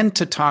 you tend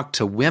to talk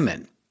to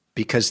women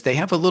because they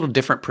have a little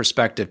different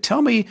perspective.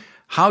 Tell me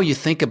how you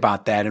think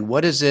about that and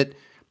what is it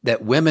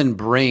that women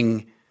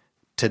bring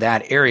to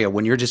that area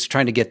when you're just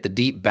trying to get the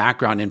deep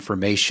background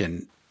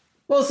information?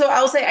 Well, so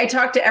I'll say I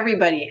talk to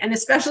everybody, and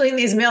especially in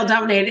these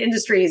male-dominated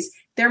industries,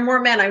 there are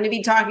more men. I'm going to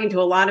be talking to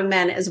a lot of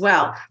men as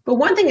well. But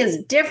one thing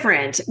is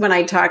different when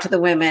I talk to the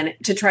women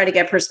to try to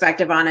get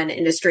perspective on an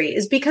industry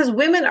is because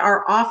women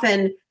are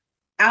often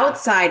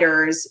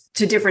outsiders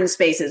to different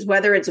spaces,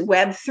 whether it's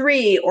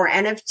Web3 or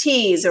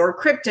NFTs or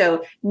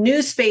crypto,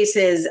 new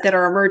spaces that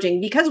are emerging.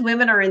 Because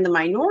women are in the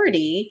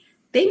minority,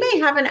 they may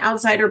have an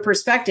outsider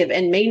perspective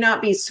and may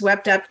not be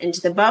swept up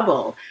into the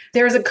bubble.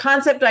 There's a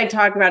concept I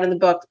talk about in the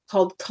book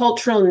called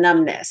cultural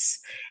numbness.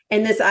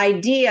 And this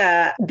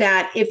idea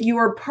that if you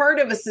are part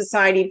of a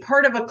society,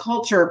 part of a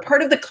culture,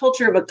 part of the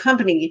culture of a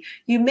company,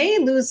 you may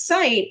lose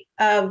sight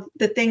of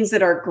the things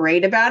that are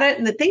great about it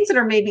and the things that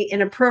are maybe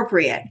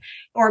inappropriate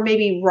or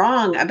maybe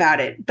wrong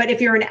about it. But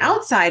if you're an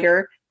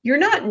outsider, you're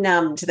not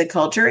numb to the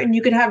culture and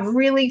you could have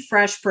really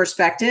fresh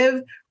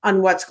perspective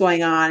on what's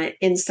going on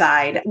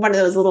inside one of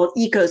those little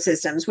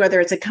ecosystems, whether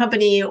it's a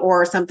company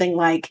or something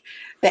like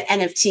the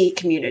NFT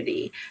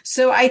community.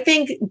 So I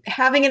think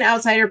having an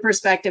outsider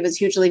perspective is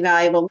hugely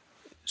valuable.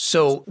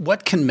 So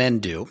what can men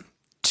do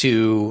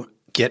to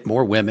get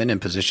more women in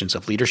positions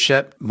of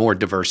leadership, more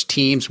diverse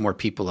teams, more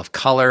people of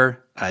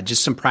color,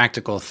 just some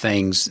practical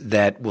things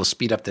that will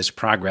speed up this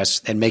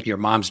progress and make your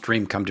mom's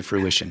dream come to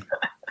fruition?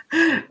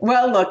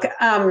 Well, look,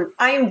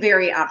 I am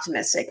very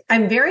optimistic.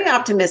 I'm very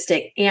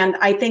optimistic. And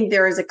I think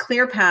there is a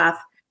clear path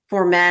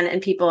for men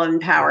and people in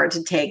power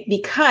to take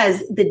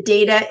because the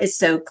data is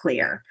so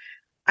clear.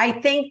 I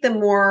think the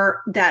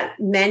more that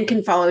men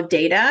can follow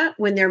data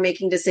when they're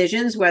making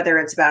decisions, whether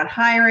it's about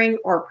hiring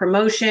or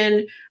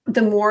promotion,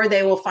 the more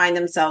they will find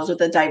themselves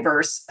with a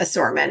diverse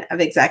assortment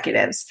of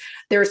executives.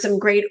 There are some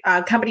great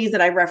companies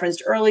that I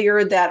referenced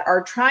earlier that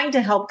are trying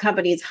to help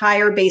companies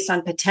hire based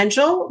on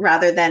potential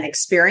rather than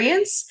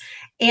experience.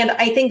 And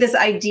I think this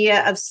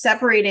idea of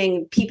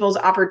separating people's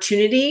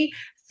opportunity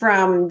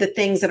from the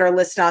things that are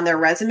listed on their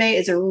resume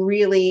is a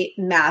really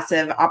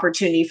massive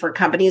opportunity for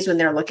companies when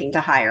they're looking to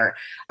hire.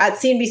 At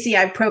CNBC,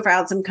 I've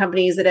profiled some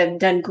companies that have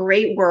done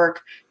great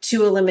work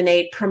to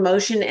eliminate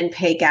promotion and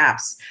pay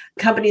gaps.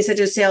 Companies such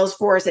as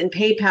Salesforce and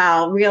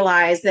PayPal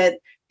realized that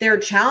their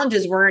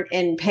challenges weren't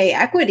in pay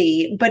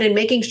equity, but in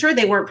making sure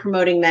they weren't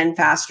promoting men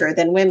faster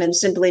than women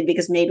simply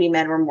because maybe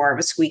men were more of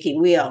a squeaky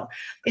wheel.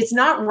 It's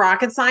not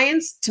rocket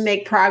science to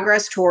make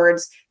progress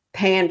towards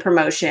pay and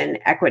promotion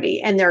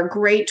equity. And there are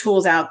great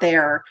tools out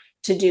there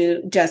to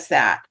do just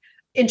that.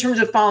 In terms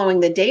of following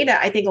the data,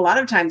 I think a lot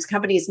of times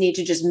companies need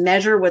to just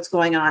measure what's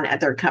going on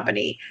at their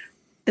company.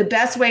 The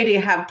best way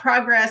to have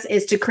progress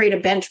is to create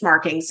a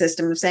benchmarking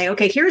system of saying,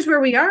 okay, here's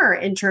where we are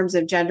in terms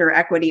of gender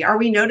equity. Are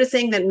we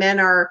noticing that men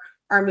are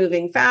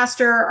moving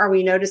faster? Are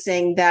we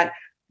noticing that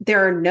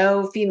there are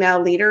no female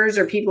leaders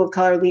or people of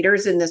color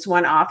leaders in this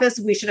one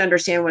office? We should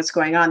understand what's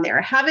going on there.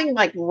 Having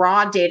like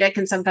raw data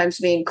can sometimes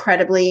be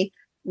incredibly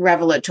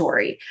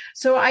revelatory.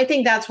 So I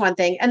think that's one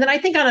thing. And then I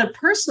think on a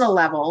personal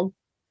level,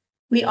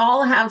 we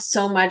all have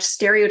so much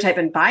stereotype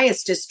and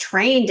bias just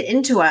trained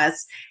into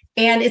us.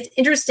 And it's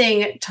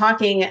interesting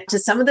talking to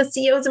some of the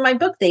CEOs in my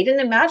book. They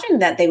didn't imagine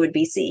that they would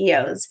be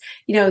CEOs.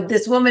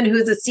 This woman who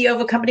is a CEO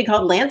of a company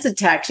called Lancet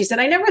Tech, she said,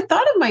 I never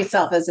thought of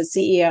myself as a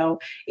CEO.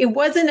 It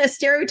wasn't a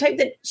stereotype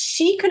that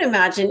she could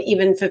imagine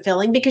even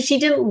fulfilling because she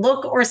didn't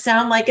look or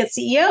sound like a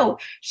CEO.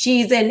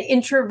 She's an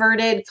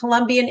introverted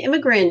Colombian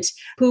immigrant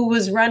who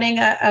was running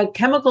a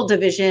chemical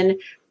division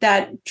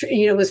that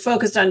was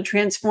focused on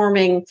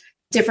transforming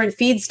different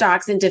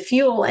feedstocks into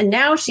fuel. And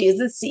now she is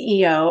the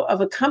CEO of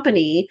a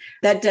company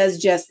that does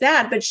just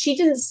that. But she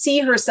didn't see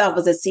herself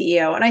as a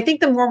CEO. And I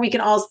think the more we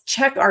can all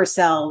check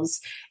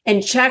ourselves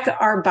and check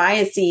our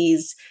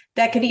biases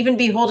that could even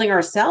be holding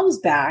ourselves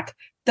back,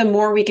 the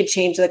more we could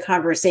change the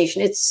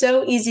conversation. It's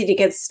so easy to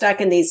get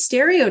stuck in these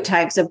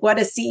stereotypes of what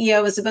a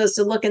CEO is supposed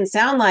to look and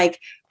sound like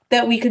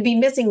that we could be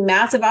missing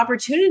massive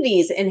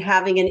opportunities in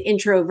having an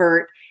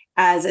introvert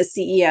as a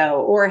CEO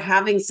or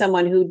having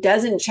someone who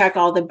doesn't check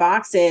all the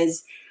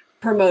boxes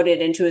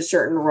promoted into a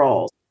certain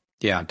role.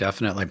 Yeah,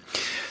 definitely.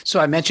 So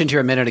I mentioned here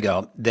a minute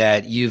ago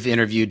that you've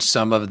interviewed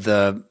some of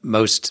the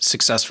most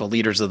successful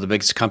leaders of the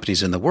biggest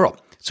companies in the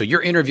world. So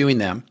you're interviewing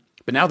them,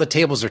 but now the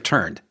tables are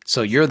turned.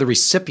 So you're the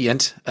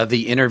recipient of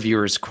the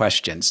interviewer's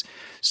questions.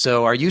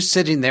 So are you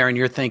sitting there and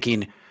you're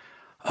thinking,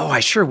 oh,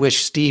 I sure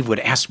wish Steve would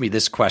ask me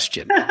this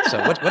question. So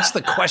what's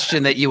the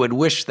question that you would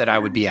wish that I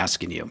would be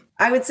asking you?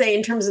 I would say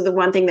in terms of the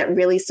one thing that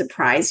really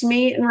surprised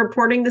me in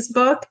reporting this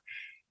book,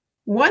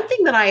 one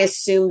thing that I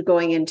assumed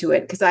going into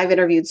it, because I've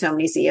interviewed so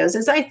many CEOs,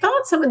 is I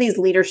thought some of these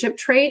leadership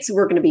traits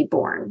were going to be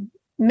born,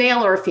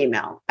 male or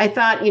female. I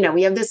thought,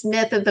 we have this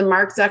myth of the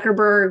Mark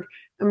Zuckerberg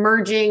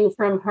emerging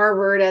from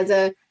Harvard as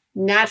a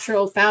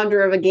natural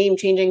founder of a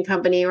game-changing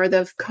company, or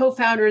the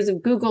co-founders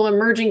of Google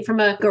emerging from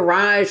a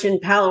garage in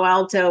Palo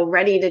Alto,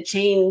 ready to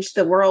change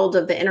the world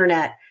of the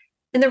internet.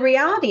 And the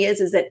reality is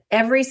that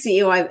every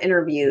CEO I've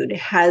interviewed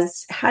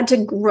has had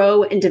to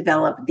grow and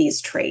develop these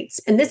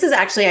traits. And this is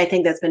actually, I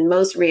think, that's been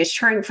most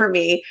reassuring for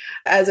me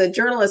as a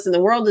journalist in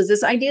the world, is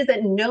this idea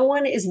that no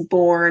one is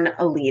born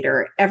a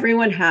leader.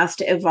 Everyone has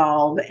to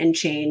evolve and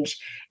change,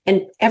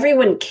 and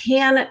everyone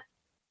can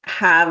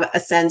have a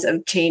sense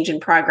of change and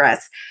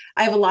progress.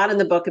 I have a lot in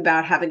the book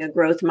about having a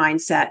growth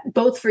mindset,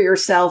 both for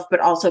yourself, but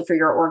also for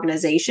your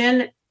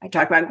organization. I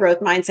talk about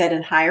growth mindset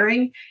and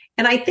hiring.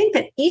 And I think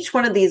that each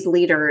one of these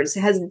leaders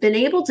has been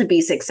able to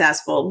be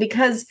successful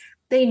because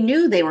they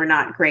knew they were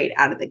not great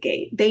out of the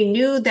gate. They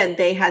knew that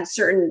they had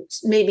certain,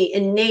 maybe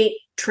innate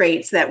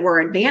traits that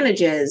were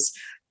advantages,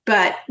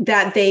 but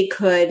that they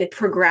could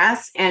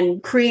progress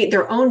and create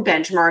their own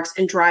benchmarks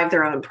and drive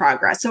their own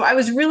progress. So I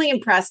was really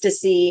impressed to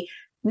see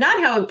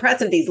not how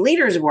impressive these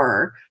leaders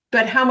were,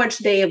 but how much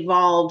they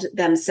evolved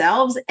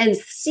themselves and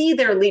see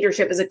their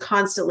leadership as a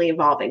constantly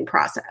evolving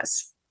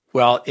process.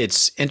 Well,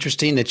 it's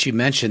interesting that you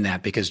mentioned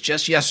that because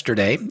just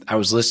yesterday I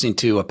was listening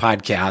to a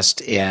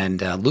podcast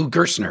and Lou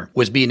Gerstner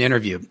was being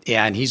interviewed,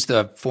 and he's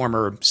the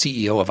former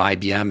CEO of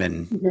IBM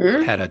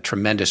and had a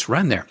tremendous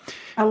run there.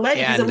 A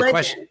legend. And the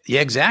question,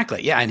 yeah,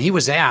 exactly. Yeah. And he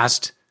was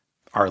asked,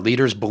 are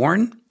leaders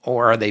born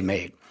or are they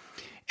made?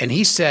 And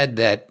he said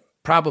that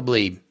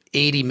probably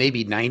 80,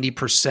 maybe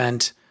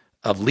 90%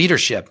 of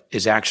leadership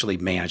is actually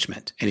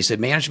management. And he said,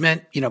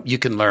 management, you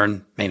can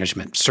learn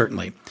management,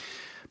 certainly.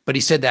 But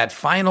he said that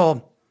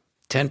final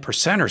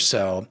 10% or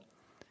so,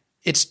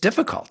 it's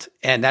difficult.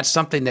 And that's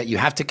something that you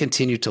have to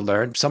continue to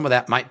learn. Some of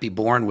that might be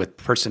born with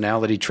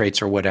personality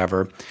traits or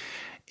whatever.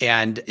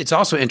 And it's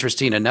also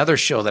interesting, another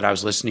show that I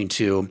was listening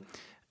to,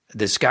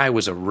 this guy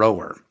was a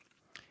rower.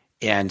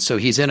 And so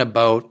he's in a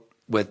boat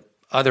with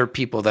other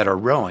people that are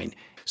rowing.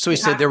 So he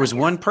said there was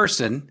one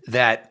person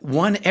that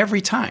won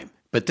every time,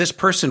 but this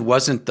person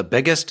wasn't the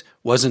biggest,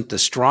 wasn't the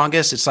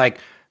strongest. It's like,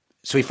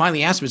 so he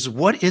finally asked me,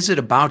 what is it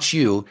about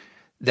you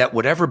that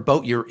whatever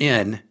boat you're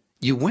in,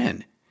 you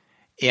win?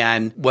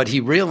 And what he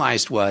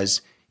realized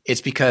was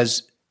it's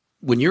because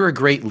when you're a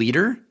great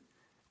leader,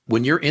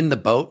 when you're in the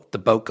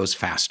boat goes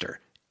faster.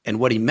 And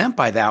what he meant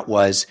by that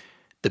was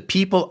the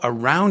people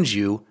around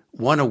you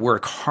want to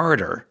work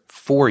harder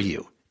for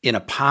you in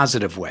a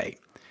positive way.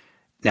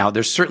 Now,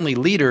 there's certainly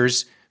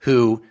leaders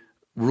who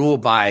rule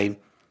by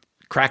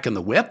cracking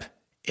the whip,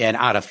 and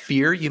out of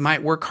fear, you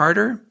might work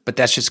harder, but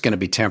that's just going to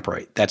be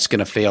temporary. That's going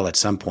to fail at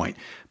some point.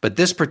 But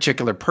this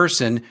particular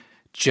person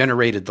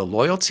generated the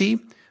loyalty,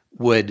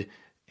 would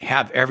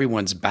have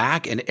everyone's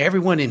back, and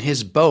everyone in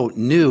his boat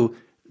knew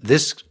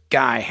this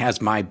guy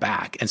has my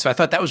back. And so I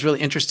thought that was really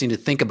interesting to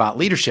think about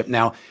leadership.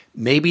 Now,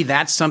 maybe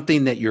that's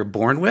something that you're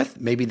born with.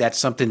 Maybe that's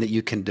something that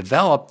you can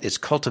develop, is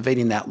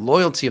cultivating that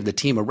loyalty of the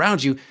team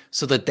around you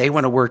so that they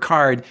want to work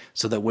hard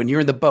so that when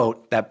you're in the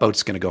boat, that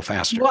boat's going to go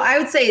faster. Well, I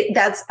would say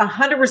that's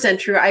 100%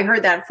 true. I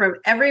heard that from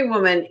every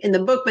woman in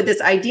the book. But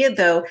this idea,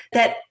 though,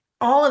 that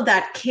all of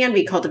that can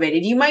be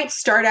cultivated. You might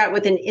start out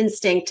with an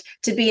instinct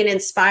to be an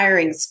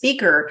inspiring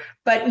speaker,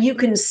 but you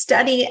can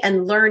study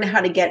and learn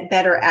how to get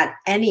better at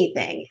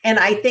anything. And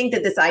I think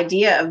that this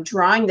idea of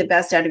drawing the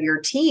best out of your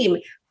team,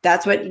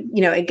 that's what,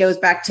 it goes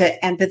back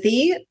to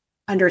empathy,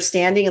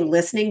 understanding and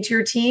listening to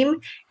your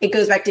team. It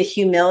goes back to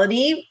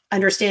humility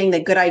understanding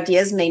that good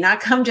ideas may not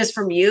come just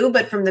from you,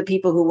 but from the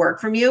people who work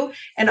from you,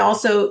 and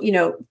also,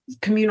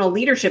 communal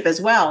leadership as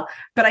well.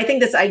 But I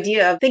think this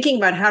idea of thinking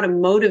about how to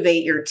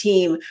motivate your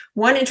team,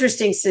 one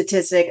interesting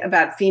statistic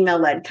about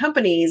female-led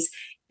companies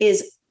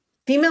is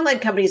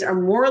female-led companies are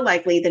more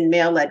likely than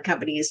male-led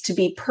companies to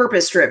be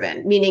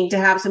purpose-driven, meaning to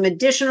have some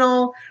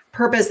additional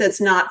purpose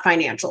that's not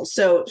financial,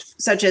 so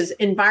such as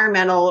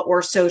environmental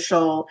or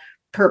social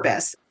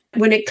purpose.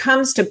 When it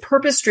comes to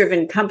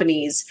purpose-driven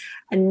companies,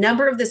 a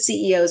number of the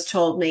CEOs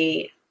told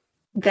me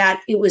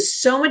that it was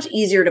so much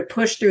easier to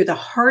push through the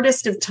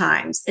hardest of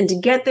times and to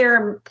get their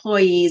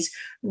employees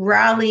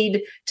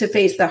rallied to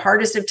face the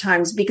hardest of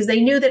times, because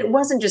they knew that it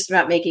wasn't just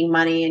about making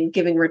money and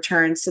giving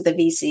returns to the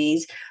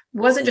VCs. It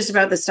wasn't just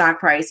about the stock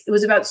price. It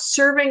was about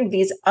serving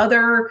these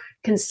other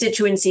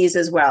constituencies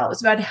as well. It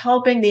was about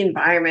helping the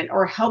environment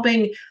or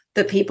helping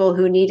the people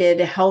who needed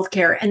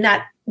healthcare. And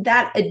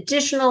that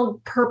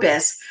additional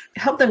purpose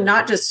helped them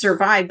not just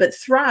survive, but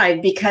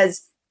thrive,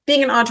 because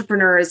being an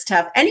entrepreneur is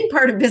tough. Any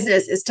part of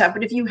business is tough.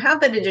 But if you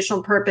have that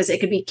additional purpose, it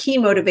could be key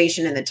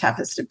motivation in the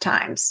toughest of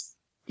times.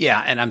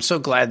 Yeah. And I'm so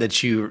glad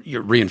that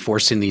you're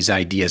reinforcing these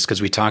ideas,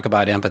 because we talk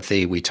about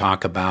empathy. We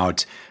talk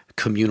about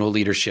communal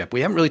leadership.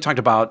 We haven't really talked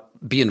about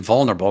being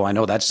vulnerable. I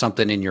know that's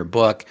something in your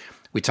book.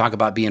 We talk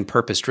about being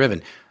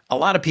purpose-driven. A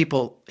lot of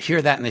people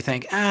hear that and they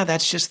think,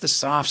 that's just the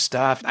soft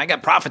stuff. I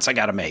got profits I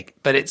got to make.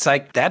 But it's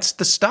like, that's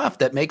the stuff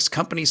that makes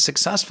companies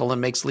successful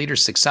and makes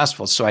leaders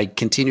successful. So I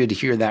continue to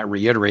hear that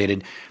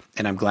reiterated,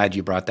 and I'm glad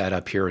you brought that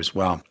up here as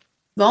well.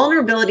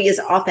 Vulnerability is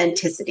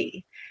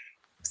authenticity.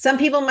 Some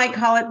people might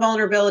call it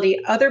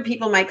vulnerability. Other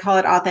people might call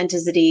it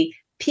authenticity.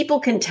 People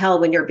can tell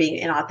when you're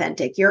being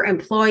inauthentic. Your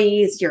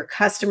employees, your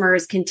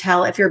customers can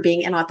tell if you're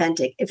being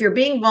inauthentic. If you're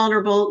being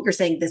vulnerable, you're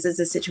saying this is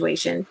a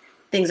situation.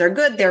 Things are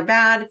good, they're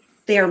bad.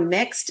 They are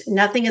mixed.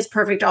 Nothing is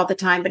perfect all the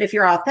time. But if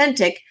you're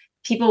authentic,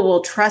 people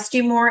will trust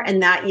you more,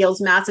 and that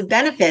yields massive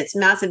benefits,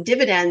 massive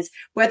dividends.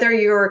 Whether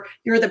you're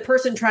the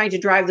person trying to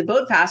drive the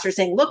boat faster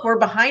saying, look, we're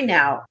behind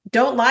now.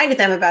 Don't lie to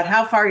them about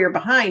how far you're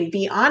behind.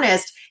 Be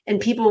honest, and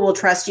people will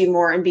trust you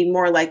more and be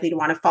more likely to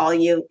want to follow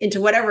you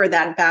into whatever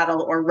that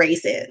battle or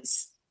race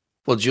is.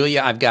 Well,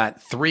 Julia, I've got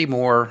 3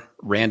 more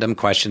random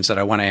questions that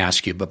I want to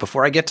ask you. But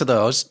before I get to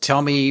those,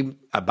 tell me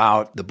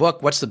about the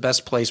book. What's the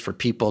best place for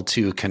people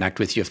to connect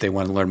with you if they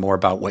want to learn more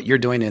about what you're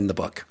doing in the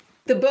book?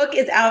 The book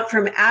is out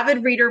from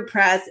Avid Reader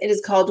Press. It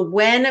is called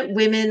When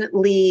Women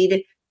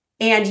Lead,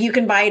 and you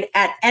can buy it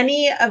at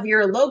any of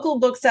your local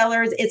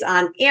booksellers. It's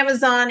on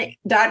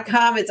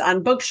Amazon.com. It's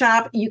on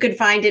Bookshop. You can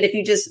find it if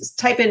you just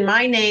type in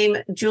my name,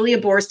 Julia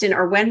Boorstin,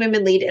 or When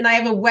Women Lead. And I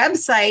have a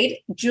website,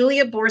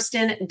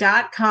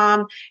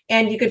 juliaboorstin.com,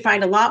 and you could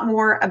find a lot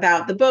more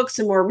about the book,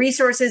 some more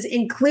resources,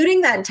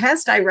 including that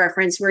test I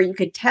referenced where you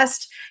could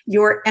test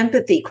your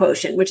empathy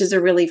quotient, which is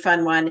a really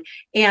fun one,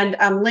 and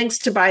links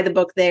to buy the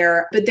book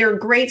there. But there are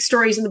great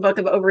stories in the book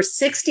of over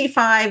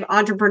 65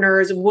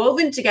 entrepreneurs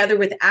woven together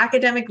with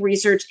academic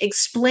research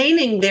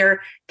explaining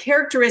their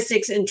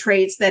characteristics and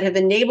traits that have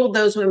enabled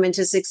those women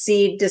to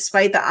succeed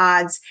despite the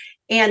odds.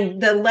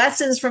 And the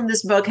lessons from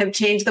this book have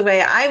changed the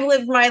way I've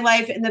lived my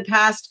life in the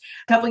past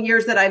couple of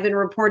years that I've been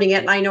reporting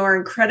it, and I know are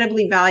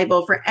incredibly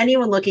valuable for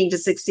anyone looking to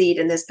succeed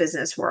in this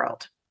business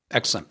world.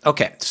 Excellent.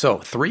 Okay, so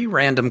 3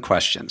 random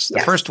questions. The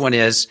Yes. first one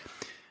is,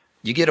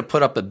 you get to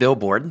put up a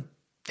billboard,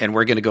 and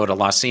we're going to go to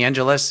Los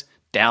Angeles,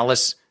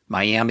 Dallas,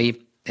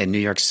 Miami, and New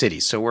York City.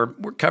 So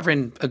we're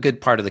covering a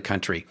good part of the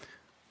country.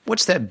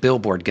 What's that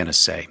billboard going to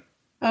say?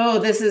 Oh,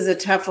 this is a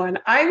tough one.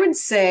 I would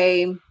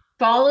say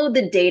follow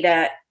the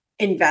data,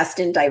 invest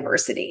in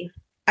diversity.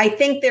 I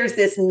think there's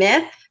this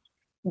myth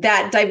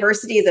that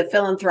diversity is a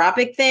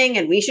philanthropic thing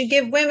and we should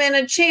give women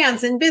a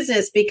chance in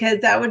business because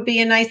that would be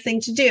a nice thing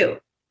to do.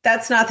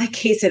 That's not the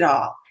case at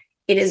all.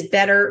 It is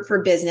better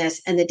for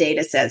business, and the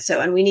data says so.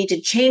 And we need to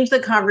change the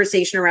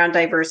conversation around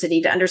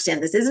diversity to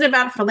understand this isn't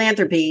about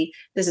philanthropy.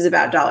 This is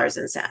about dollars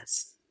and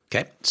cents.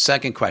 Okay,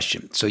 second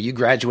question. So you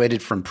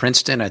graduated from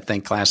Princeton, I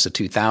think class of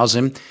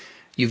 2000.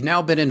 You've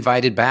now been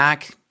invited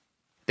back.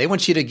 They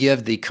want you to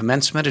give the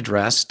commencement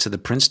address to the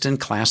Princeton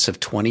class of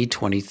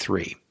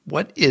 2023.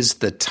 What is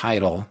the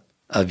title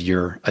of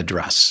your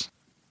address?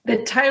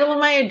 The title of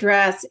my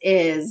address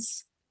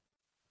is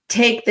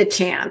Take the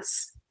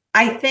Chance.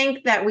 I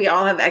think that we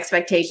all have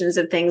expectations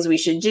of things we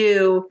should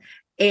do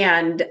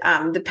and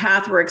the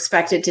path we're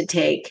expected to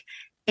take.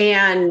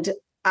 And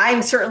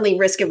I'm certainly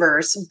risk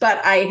averse,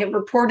 but I have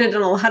reported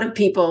on a lot of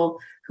people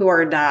who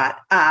are not.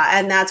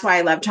 And that's why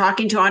I love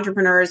talking to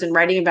entrepreneurs and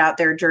writing about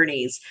their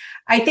journeys.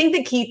 I think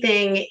the key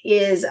thing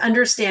is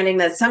understanding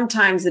that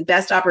sometimes the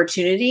best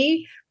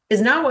opportunity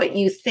is not what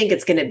you think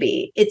it's going to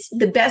be. It's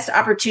the best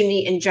opportunity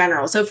in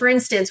general. So for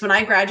instance, when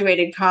I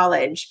graduated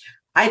college,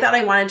 I thought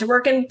I wanted to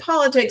work in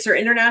politics or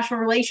international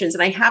relations.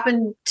 And I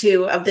happened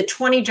to, of the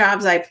 20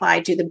 jobs I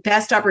applied to, the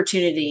best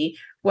opportunity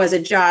was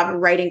a job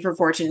writing for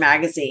Fortune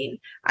magazine.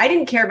 I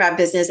didn't care about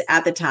business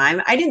at the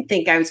time. I didn't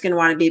think I was going to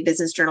want to be a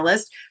business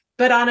journalist.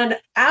 But on an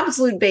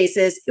absolute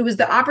basis, it was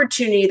the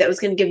opportunity that was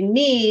going to give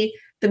me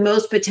the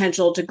most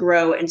potential to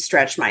grow and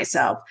stretch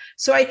myself.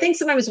 So I think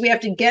sometimes we have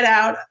to get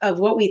out of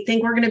what we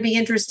think we're going to be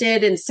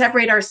interested in,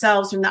 separate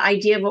ourselves from the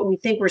idea of what we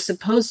think we're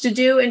supposed to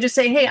do, and just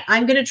say, hey,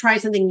 I'm going to try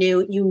something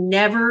new. You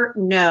never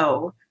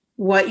know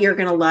what you're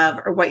going to love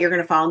or what you're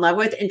going to fall in love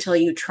with until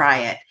you try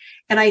it.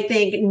 And I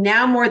think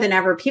now more than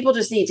ever, people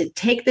just need to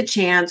take the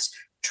chance,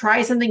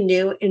 try something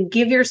new, and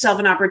give yourself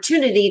an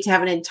opportunity to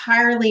have an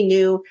entirely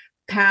new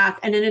path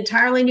and an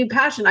entirely new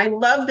passion. I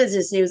love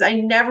business news. I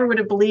never would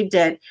have believed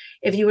it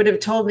if you would have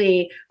told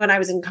me when I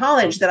was in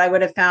college that I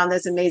would have found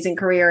this amazing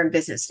career in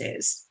business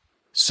news.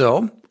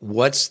 So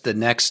what's the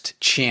next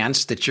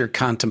chance that you're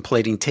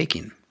contemplating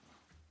taking?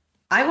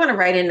 I want to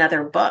write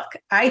another book.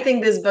 I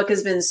think this book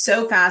has been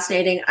so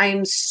fascinating. I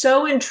am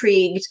so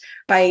intrigued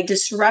by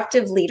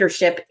disruptive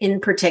leadership in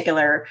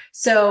particular.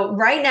 So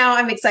right now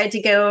I'm excited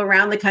to go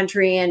around the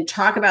country and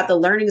talk about the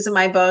learnings of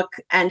my book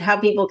and how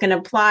people can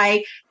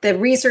apply the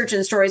research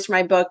and stories from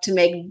my book to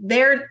make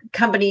their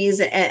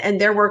companies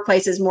and their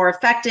workplaces more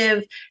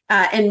effective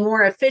and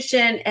more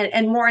efficient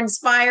and more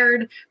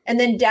inspired. And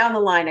then down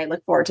the line, I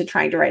look forward to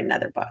trying to write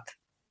another book.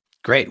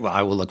 Great. Well,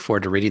 I will look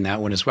forward to reading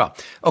that one as well.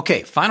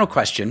 Okay, final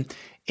question.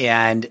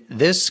 And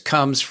this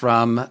comes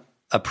from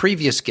a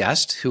previous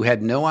guest who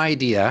had no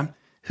idea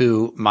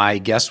who my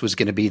guest was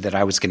going to be that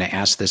I was going to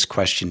ask this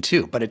question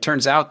to. But it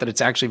turns out that it's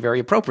actually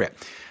very appropriate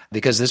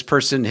because this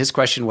person, his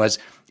question was,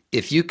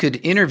 if you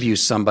could interview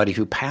somebody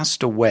who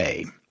passed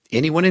away,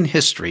 anyone in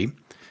history,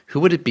 who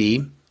would it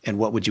be and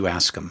what would you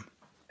ask them?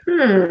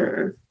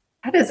 That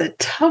is a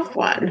tough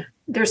one.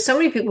 There's so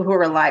many people who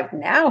are alive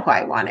now who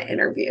I want to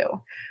interview.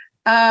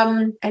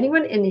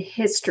 Anyone in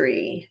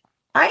history?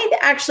 I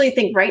actually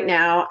think right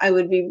now I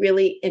would be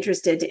really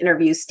interested to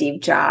interview Steve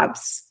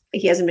Jobs.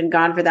 He hasn't been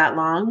gone for that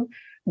long,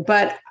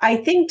 but I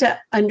think to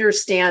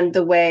understand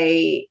the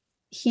way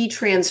he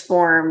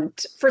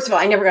transformed, first of all,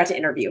 I never got to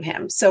interview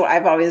him. So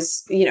I've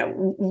always,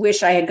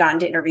 wish I had gotten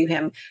to interview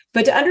him,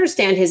 but to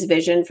understand his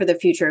vision for the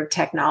future of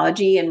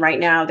technology. And right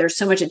now there's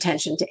so much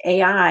attention to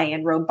AI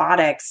and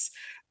robotics,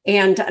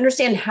 and to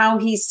understand how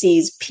he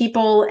sees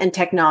people and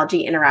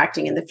technology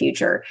interacting in the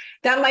future.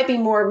 That might be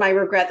more of my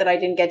regret that I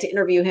didn't get to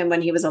interview him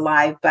when he was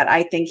alive, but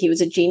I think he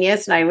was a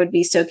genius and I would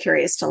be so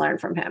curious to learn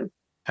from him.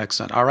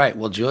 Excellent. All right.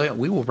 Well, Julia,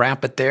 we will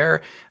wrap it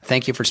there.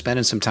 Thank you for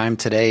spending some time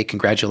today.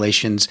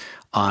 Congratulations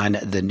on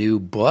the new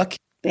book.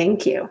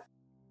 Thank you.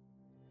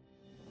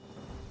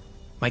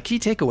 My key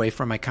takeaway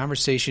from my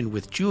conversation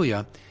with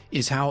Julia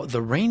is how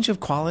the range of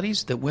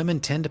qualities that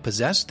women tend to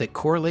possess that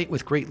correlate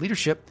with great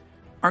leadership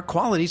are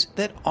qualities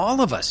that all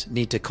of us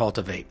need to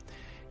cultivate.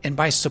 And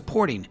by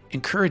supporting,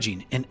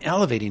 encouraging, and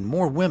elevating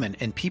more women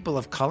and people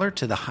of color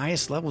to the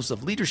highest levels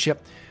of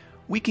leadership,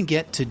 we can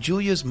get to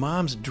Julia's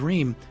mom's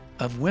dream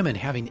of women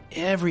having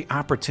every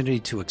opportunity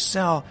to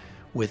excel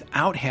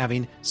without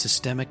having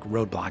systemic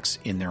roadblocks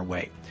in their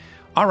way.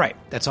 All right,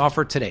 that's all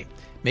for today.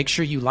 Make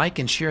sure you like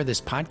and share this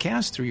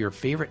podcast through your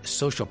favorite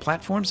social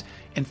platforms.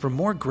 And for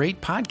more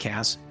great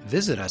podcasts,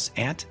 visit us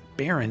at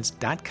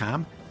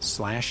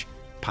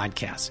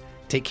barons.com/podcasts.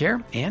 Take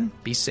care and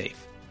be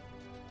safe.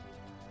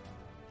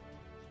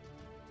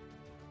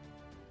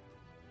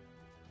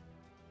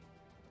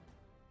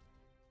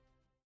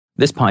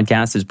 This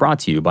podcast is brought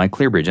to you by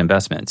ClearBridge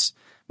Investments.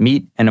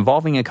 Meet an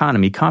evolving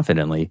economy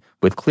confidently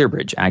with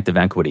ClearBridge Active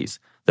Equities,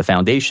 the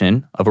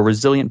foundation of a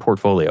resilient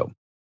portfolio.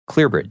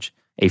 ClearBridge,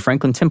 a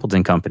Franklin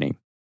Templeton company.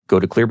 Go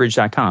to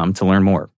clearbridge.com to learn more.